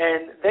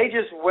 and they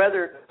just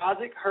weathered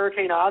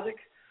Hurricane Isaac,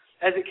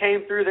 as it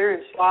came through there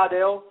in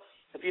Slidell.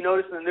 If you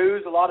notice in the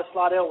news, a lot of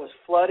Slidell was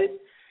flooded.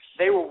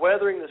 They were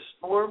weathering the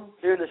storm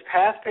during this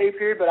past pay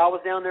period, but I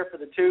was down there for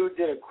the 2,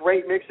 did a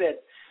great mix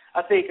at,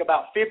 I think,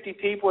 about 50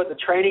 people at the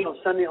training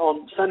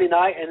on Sunday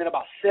night, and then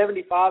about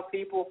 75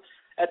 people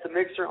at the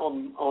mixer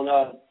on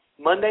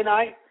Monday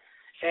night.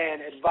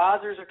 And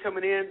advisors are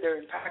coming in.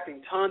 They're impacting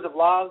tons of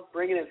lives,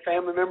 bringing in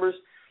family members.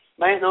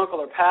 My aunt and uncle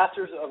are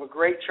pastors of a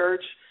great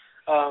church.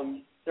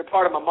 They're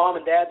part of my mom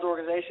and dad's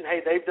organization.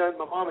 Hey,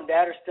 my mom and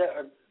dad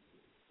are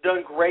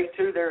done great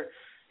too. They're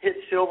hit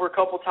silver a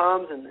couple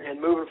times and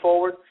moving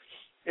forward.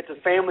 It's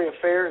a family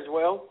affair as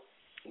well.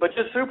 But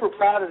just super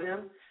proud of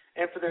them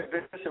and for their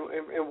business and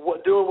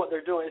doing what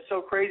they're doing. It's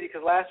so crazy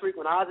because last week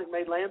when Isaac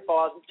made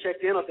landfall, I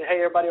checked in. I said, hey,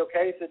 everybody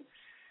okay? He said,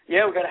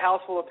 yeah, we got a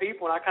house full of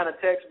people. And I kind of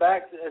text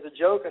back as a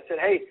joke. I said,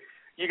 hey,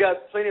 you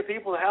got plenty of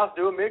people in the house,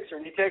 do a mixer.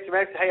 And he texted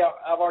back and said, hey,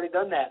 I've already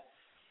done that.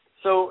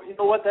 So you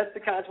know what?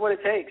 That's what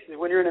it takes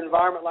when you're in an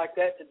environment like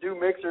that to do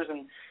mixers.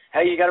 And,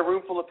 hey, you got a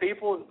room full of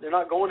people, and they're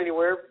not going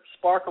anywhere.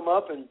 Spark them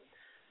up and,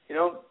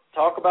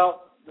 talk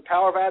about the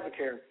power of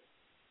Advocare.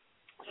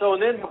 So,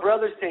 and then my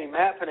brother's team,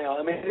 Matt Pinnell.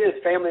 I mean, it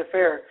is family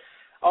affair.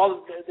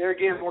 They're,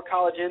 again, more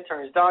college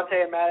interns.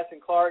 Dante and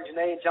Madison Clark,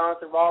 Janae and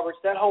Jonathan Roberts.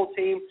 That whole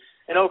team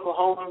in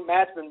Oklahoma,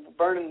 Matt's been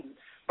burning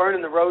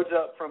the roads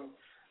up from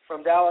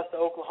Dallas to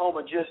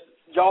Oklahoma. Just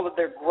y'all that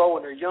they're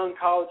growing. They're young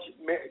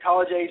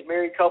college-age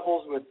married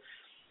couples with,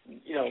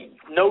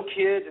 no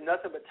kids and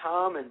nothing but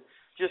time and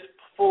just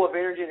full of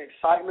energy and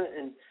excitement.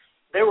 And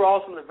they were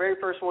all some of the very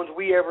first ones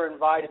we ever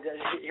invited to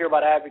hear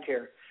about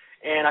Advocare.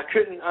 And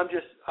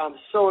I'm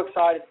so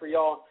excited for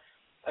y'all.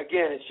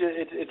 Again,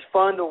 it's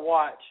fun to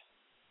watch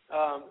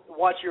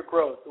your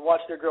growth,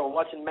 watch their growth,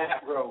 watching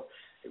Matt grow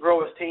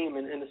his team,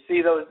 and to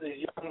see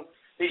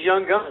these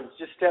young guns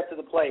just step to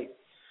the plate.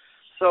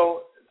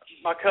 So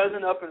my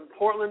cousin up in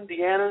Portland,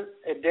 Deanna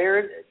and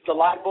Darren, the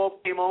light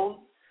bulb came on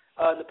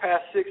in the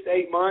past 6 to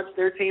 8 months.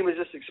 Their team is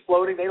just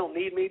exploding. They don't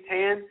need me.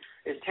 Tan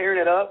is tearing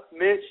it up.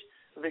 Mitch,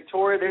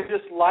 Victoria, they're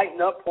just lighting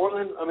up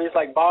Portland. I mean, it's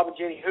like Bob and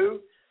Jenny Who.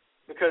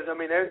 Because, I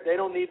mean, they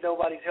don't need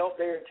nobody's help.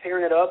 They're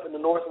tearing it up in the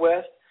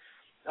Northwest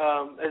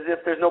as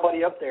if there's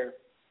nobody up there.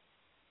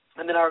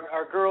 And then our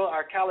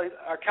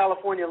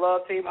California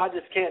Love team, I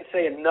just can't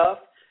say enough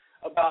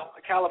about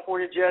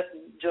California.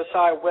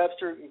 Josiah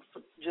Webster,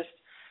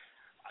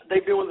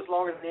 they've been with us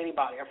longer than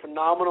anybody. Are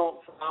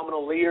phenomenal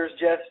leaders,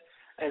 Jess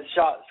and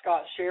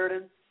Scott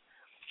Sheridan.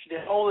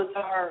 The whole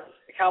entire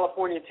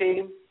California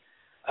team,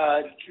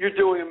 you're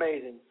doing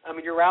amazing. I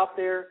mean, you're out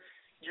there.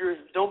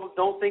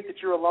 Don't think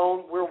that you're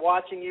alone. We're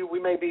watching you. We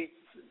may be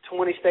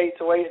 20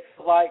 states away, it's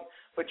like,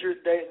 but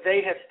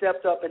they have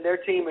stepped up, and their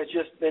team has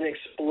just been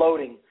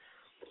exploding.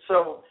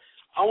 So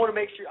I want to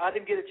make sure I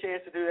didn't get a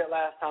chance to do that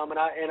last time, and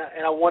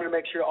I wanted to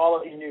make sure all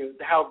of you knew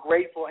how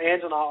grateful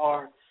Angela and I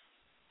are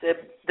that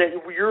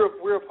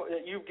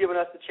you've given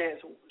us the chance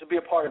to be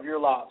a part of your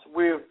lives.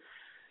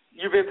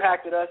 You've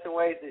impacted us in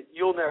ways that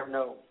you'll never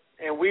know,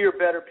 and we are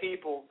better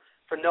people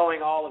for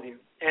knowing all of you.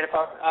 And if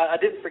I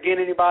didn't forget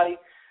anybody.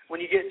 When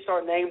you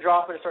start name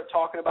dropping and start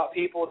talking about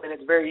people, then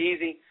it's very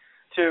easy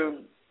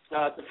to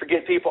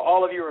forget people.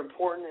 All of you are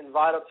important and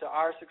vital to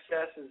our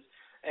successes,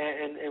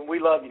 and we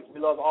love you. We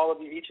love all of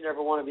you, each and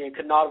every one of you, and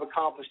could not have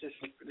accomplished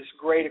this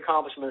great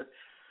accomplishment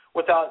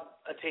without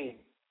a team.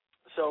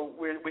 So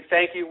we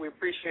thank you. We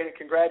appreciate it.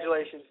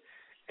 Congratulations,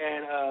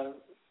 and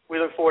we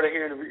look forward to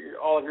hearing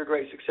all of your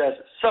great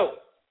successes. So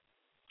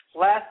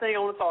last thing I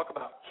want to talk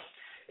about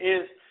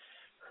is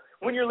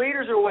when your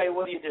leaders are away,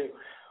 what do you do?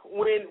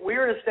 When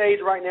we're in a stage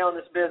right now in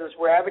this business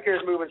where Advocare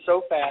is moving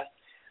so fast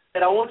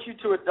that I want you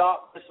to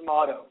adopt this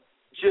motto,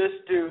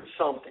 just do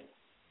something,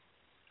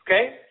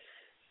 okay?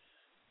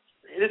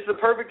 This is the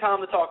perfect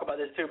time to talk about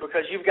this, too,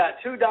 because you've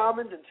got 2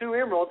 diamonds and 2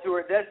 emeralds who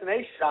are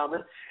destination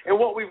diamonds, and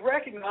what we've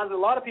recognized, a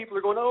lot of people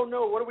are going, oh,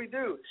 no, what do we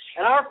do?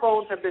 And our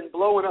phones have been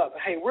blowing up.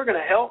 Hey, we're going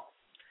to help,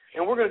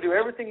 and we're going to do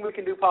everything we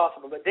can do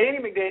possible. But Danny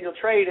McDaniel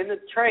trained at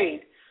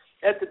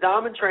the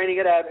Diamond Training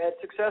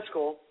at Success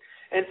School,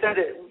 and said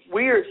that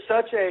we are at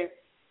such a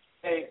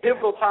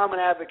pivotal time in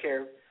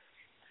Advocare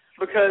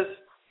because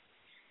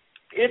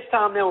it's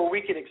time now where we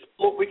can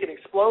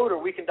explode or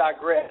we can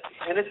digress.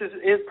 And this is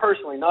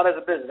personally, not as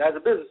a business.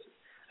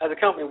 As a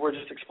company, we're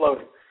just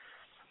exploding.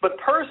 But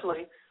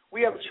personally,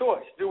 we have a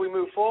choice. Do we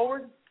move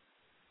forward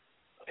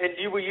and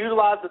do we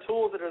utilize the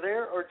tools that are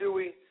there, or do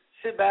we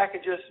sit back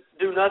and just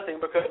do nothing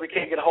because we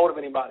can't get a hold of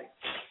anybody?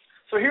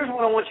 So here's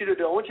what I want you to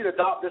do. I want you to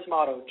adopt this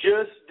motto,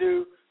 just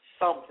do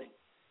something.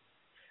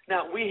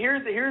 Now,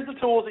 here's the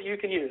tools that you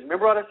can use.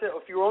 Remember what I said?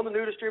 If you were on the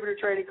new distributor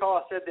training call,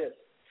 I said this.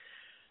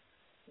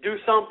 Do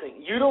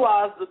something.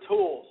 Utilize the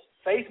tools.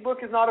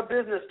 Facebook is not a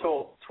business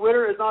tool.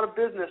 Twitter is not a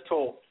business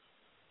tool.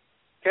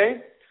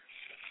 Okay?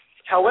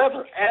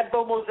 However,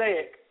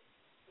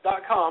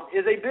 AdvoMosaic.com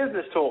is a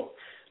business tool.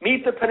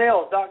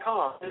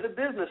 MeetThePinnells.com is a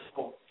business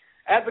tool.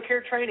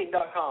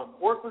 AdvocareTraining.com,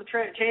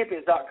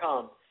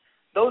 WorkWithChampions.com.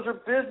 Those are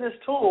business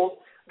tools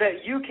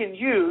that you can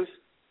use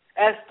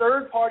as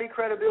third-party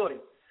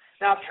credibility.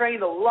 Now, I've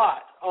trained a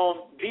lot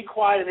on be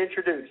quiet and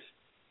introduce.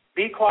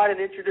 Be quiet and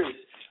introduce.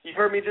 You've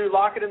heard me do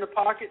lock it in the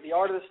pocket, the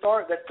art of the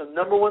start. That's the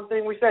number one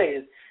thing we say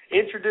is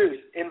introduce,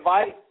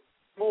 invite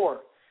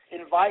more,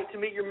 invite to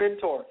meet your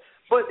mentor.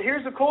 But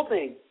here's the cool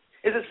thing,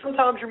 is that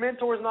sometimes your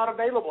mentor is not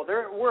available.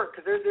 They're at work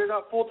because they're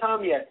not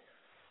full-time yet.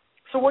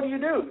 So what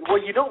do? Well,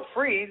 you don't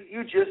freeze.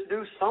 You just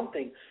do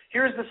something.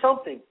 Here's the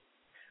something.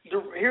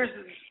 You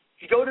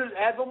go to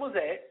Advil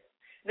Mosaic,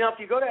 Now, if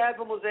you go to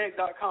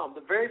AdvoMosaic.com,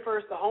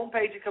 the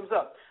homepage that comes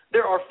up,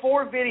 there are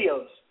 4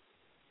 videos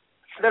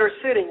that are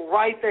sitting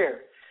right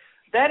there.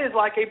 That is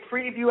like a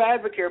preview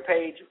Advocare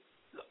page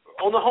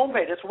on the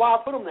homepage. That's why I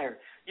put them there.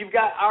 You've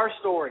got our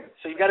story,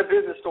 so you've got a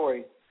business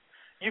story.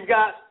 You've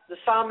got the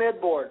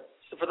SciMed board,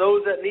 so for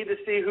those that need to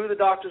see who the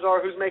doctors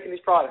are, who's making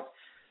these products.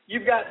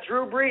 You've got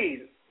Drew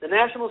Brees, the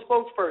national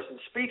spokesperson,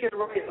 speaking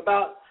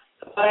about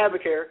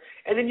Advocare,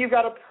 and then you've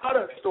got a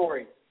product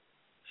story.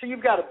 So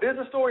you've got a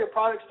business story, a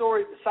product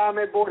story, the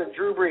SciMed board, and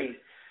Drew Brees.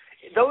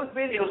 Those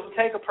videos will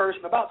take a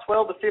person about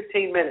 12 to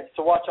 15 minutes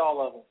to watch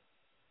all of them.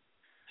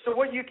 So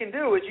what you can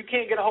do is you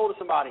can't get a hold of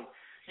somebody.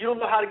 You don't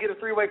know how to get a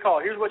 3-way call.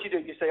 Here's what you do.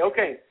 You say,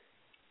 okay,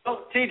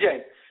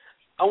 TJ,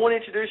 I want to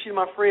introduce you to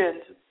my friend,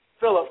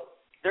 Philip.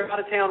 They're out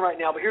of town right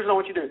now, but here's what I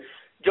want you to do.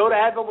 Go to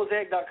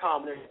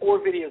AdvoMosaic.com. There's 4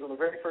 videos on the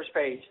very first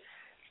page.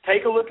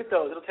 Take a look at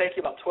those. It'll take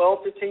you about 12,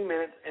 15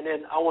 minutes, and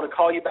then I want to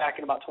call you back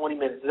in about 20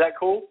 minutes. Is that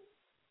cool?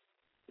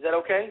 Is that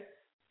okay?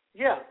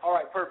 Yeah. All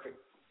right, perfect.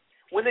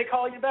 When they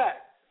call you back,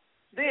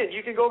 then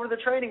you can go over to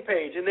the training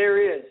page, and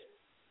there is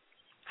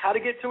how to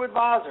get to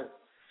advisor.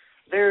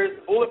 There's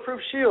Bulletproof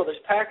Shield. There's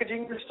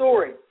packaging your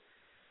story.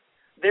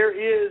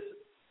 There's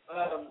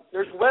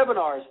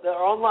webinars that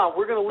are online.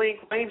 We're going to link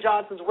Wayne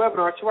Johnson's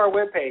webinar to our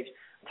webpage.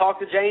 Talk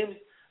to James.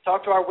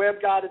 Talk to our web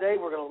guy today.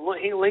 We're going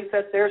to link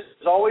that there.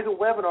 There's always a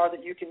webinar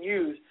that you can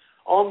use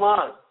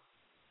online.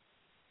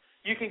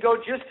 You can go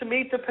just to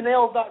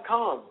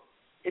meetthepinells.com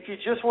if you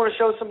just want to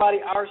show somebody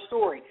our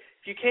story.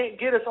 If you can't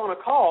get us on a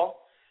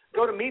call,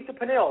 go to Meet the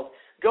Pinells.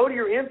 Go to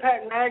your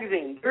Impact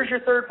Magazine. There's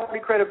your third-party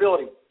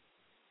credibility.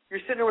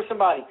 You're sitting there with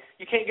somebody.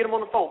 You can't get them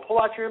on the phone. Pull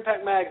out your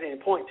Impact Magazine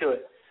and point to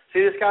it. See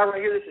this guy right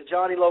here? This is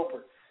Johnny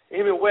Loper.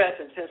 Him and Wes,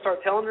 and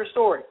start telling their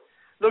story.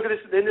 Look at this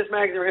in this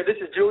magazine right here.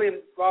 This is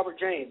Julian Robert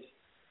James.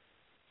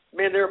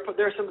 Man, they're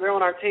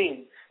on our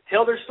team.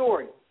 Tell their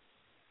story.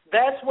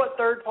 That's what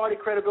third-party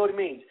credibility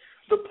means.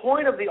 The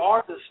point of the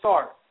art of the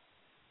start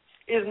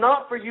is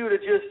not for you to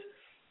just,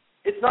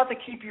 it's not to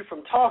keep you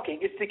from talking.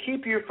 It's to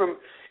keep you from,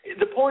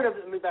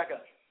 let me back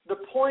up. The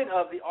point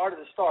of the art of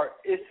the start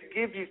is to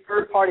give you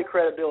third-party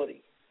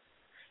credibility.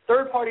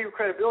 Third-party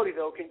credibility,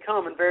 though, can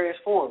come in various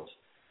forms.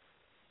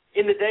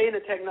 In the day of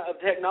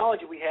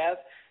technology we have,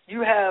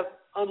 you have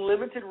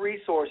unlimited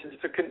resources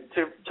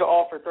to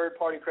offer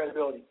third-party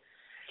credibility.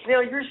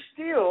 Now, you're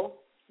still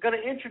going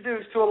to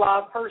introduce to a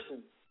live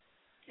person.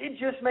 It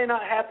just may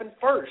not happen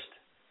first.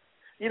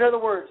 In other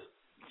words,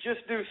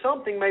 just do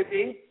something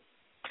maybe.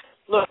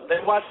 Look, they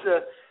watch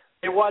the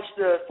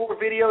 4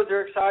 videos.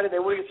 They're excited. They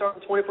want to get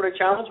started on the 24-day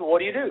challenge. Well, what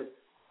do?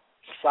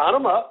 Sign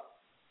them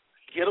up.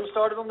 Get them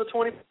started on the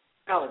 24-day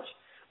challenge.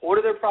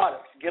 Order their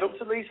products. Get them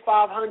to at least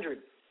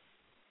 500.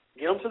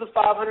 Get them to the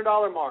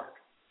 $500 mark.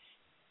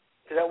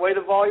 So that way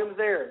the volume's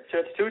there. So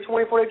it's 2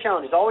 24-day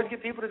challenges. Always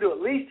get people to do at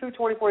least 2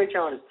 24-day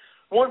challenges.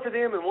 One for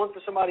them and one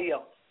for somebody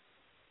else.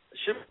 It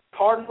should be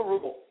cardinal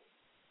rule.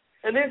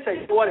 And then say,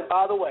 you know what, and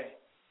by the way,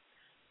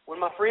 when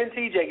my friend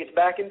TJ gets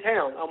back in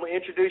town, I'm going to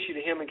introduce you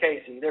to him and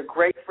Casey. They're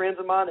great friends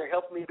of mine. They're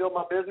helping me build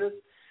my business.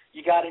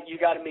 You got to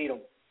meet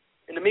them.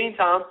 In the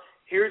meantime,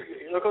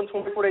 look on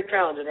 24-day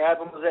challenge and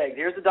AdvoMosaic.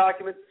 Here's the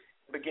document.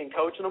 Begin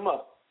coaching them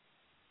up.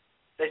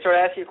 They start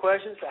asking you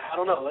questions. Say, I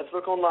don't know. Let's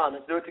look online.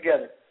 Let's do it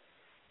together.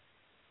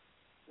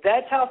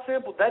 That's how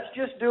simple. That's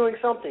just doing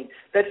something.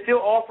 That's still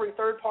offering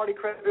third-party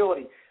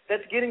credibility.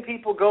 That's getting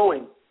people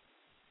going.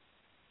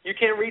 You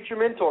can't reach your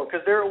mentor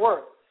because they're at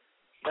work.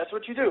 That's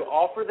what you do.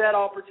 Offer that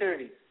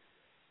opportunity.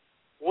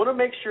 Want to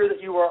make sure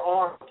that you are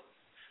armed.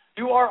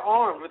 You are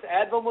armed with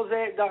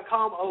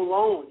AdvoMosaic.com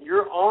alone.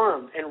 You're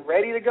armed and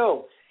ready to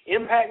go.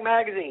 Impact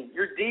Magazine,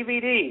 your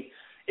DVD.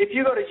 If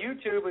you go to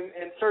YouTube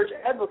and search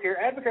Advocare,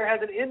 Advocare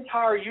has an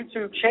entire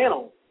YouTube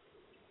channel.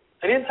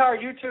 An entire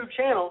YouTube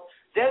channel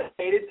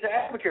dedicated to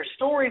Advocare.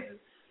 Stories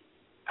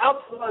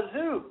out to the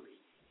zoo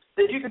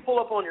that you can pull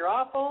up on your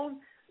iPhone,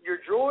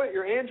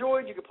 your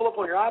Android, you can pull up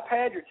on your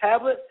iPad, your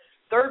tablet.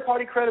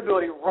 Third-party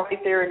credibility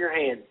right there in your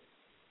hand.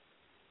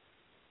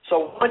 So I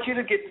want you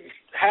to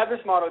have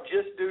this motto,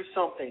 just do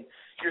something.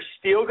 You're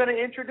still going to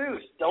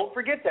introduce. Don't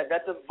forget that.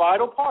 That's a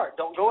vital part.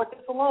 Don't go at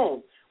this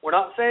alone. We're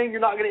not saying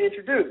you're not going to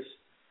introduce.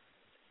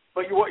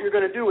 But what you're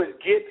going to do is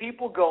get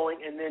people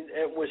going, and then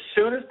as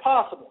soon as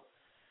possible,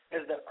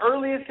 as the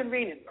earliest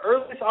convenience,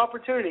 earliest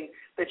opportunity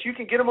that you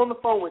can get them on the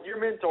phone with your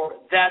mentor,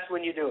 that's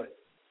when you do it.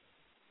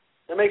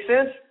 That make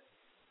sense?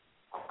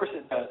 Of course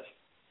it does.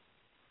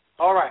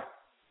 All right.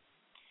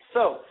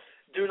 So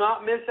do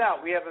not miss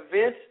out. We have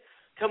events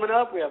coming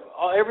up. We have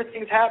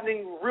everything's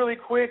happening really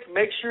quick.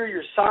 Make sure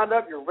you're signed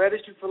up. You're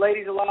registered for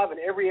Ladies Alive in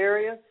every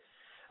area.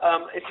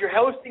 If you're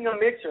hosting a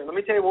mixer, let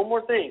me tell you one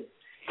more thing.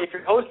 If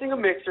you're hosting a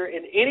mixer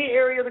in any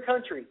area of the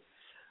country,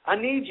 I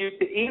need you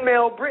to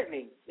email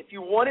Brittany if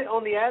you want it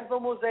on the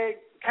AdvoMosaic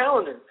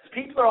calendar.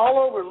 People are all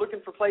over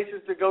looking for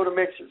places to go to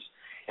mixers,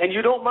 and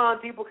you don't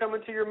mind people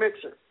coming to your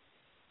mixer.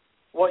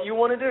 What you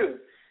want to do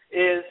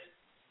is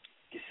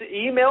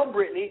email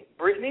Brittany,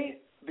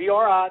 Brittany,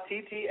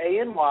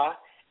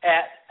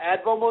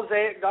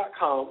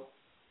 @AdvoMosaic.com.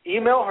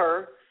 Email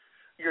her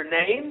your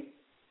name,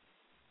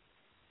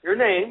 your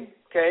name,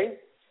 okay,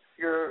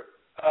 your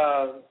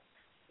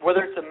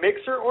whether it's a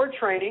mixer or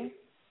training,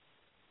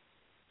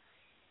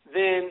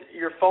 then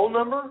your phone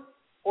number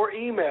or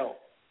email,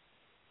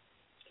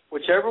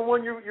 whichever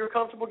one you're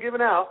comfortable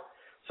giving out,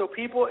 so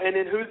people, and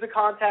then who's the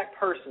contact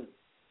person.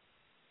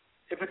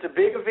 If it's a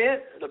big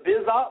event, the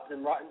BizOp,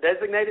 then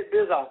designated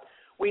BizOp.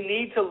 We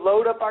need to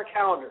load up our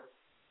calendar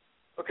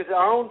because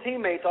our own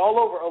teammates all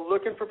over are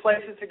looking for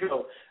places to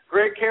go.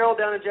 Greg Carroll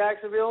down in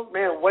Jacksonville,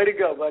 man, way to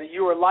go, buddy.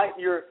 You're lighting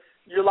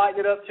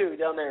it up too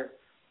down there.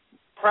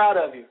 Proud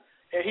of you.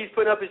 And he's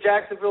putting up his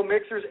Jacksonville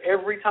mixers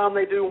every time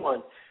they do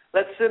one.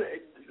 Let's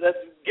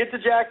get to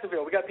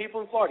Jacksonville. We got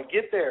people in Florida.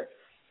 Get there.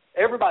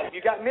 Everybody, if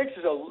you got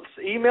mixers,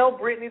 email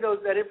Brittany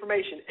that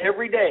information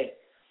every day.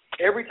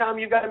 Every time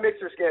you've got a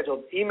mixer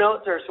scheduled, email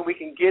it to her so we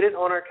can get it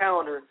on our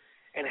calendar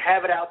and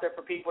have it out there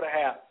for people to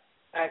have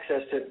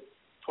access to.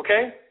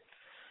 Okay?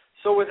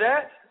 So with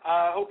that,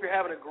 I hope you're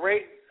having a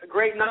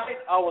great night.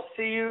 I will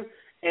see you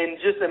in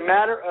just a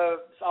matter of,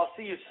 I'll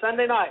see you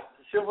Sunday night,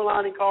 the Silver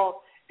Lining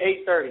Call,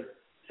 8:30.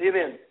 See you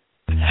then.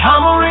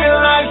 I'm a real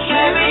life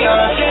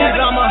champion,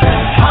 I'm a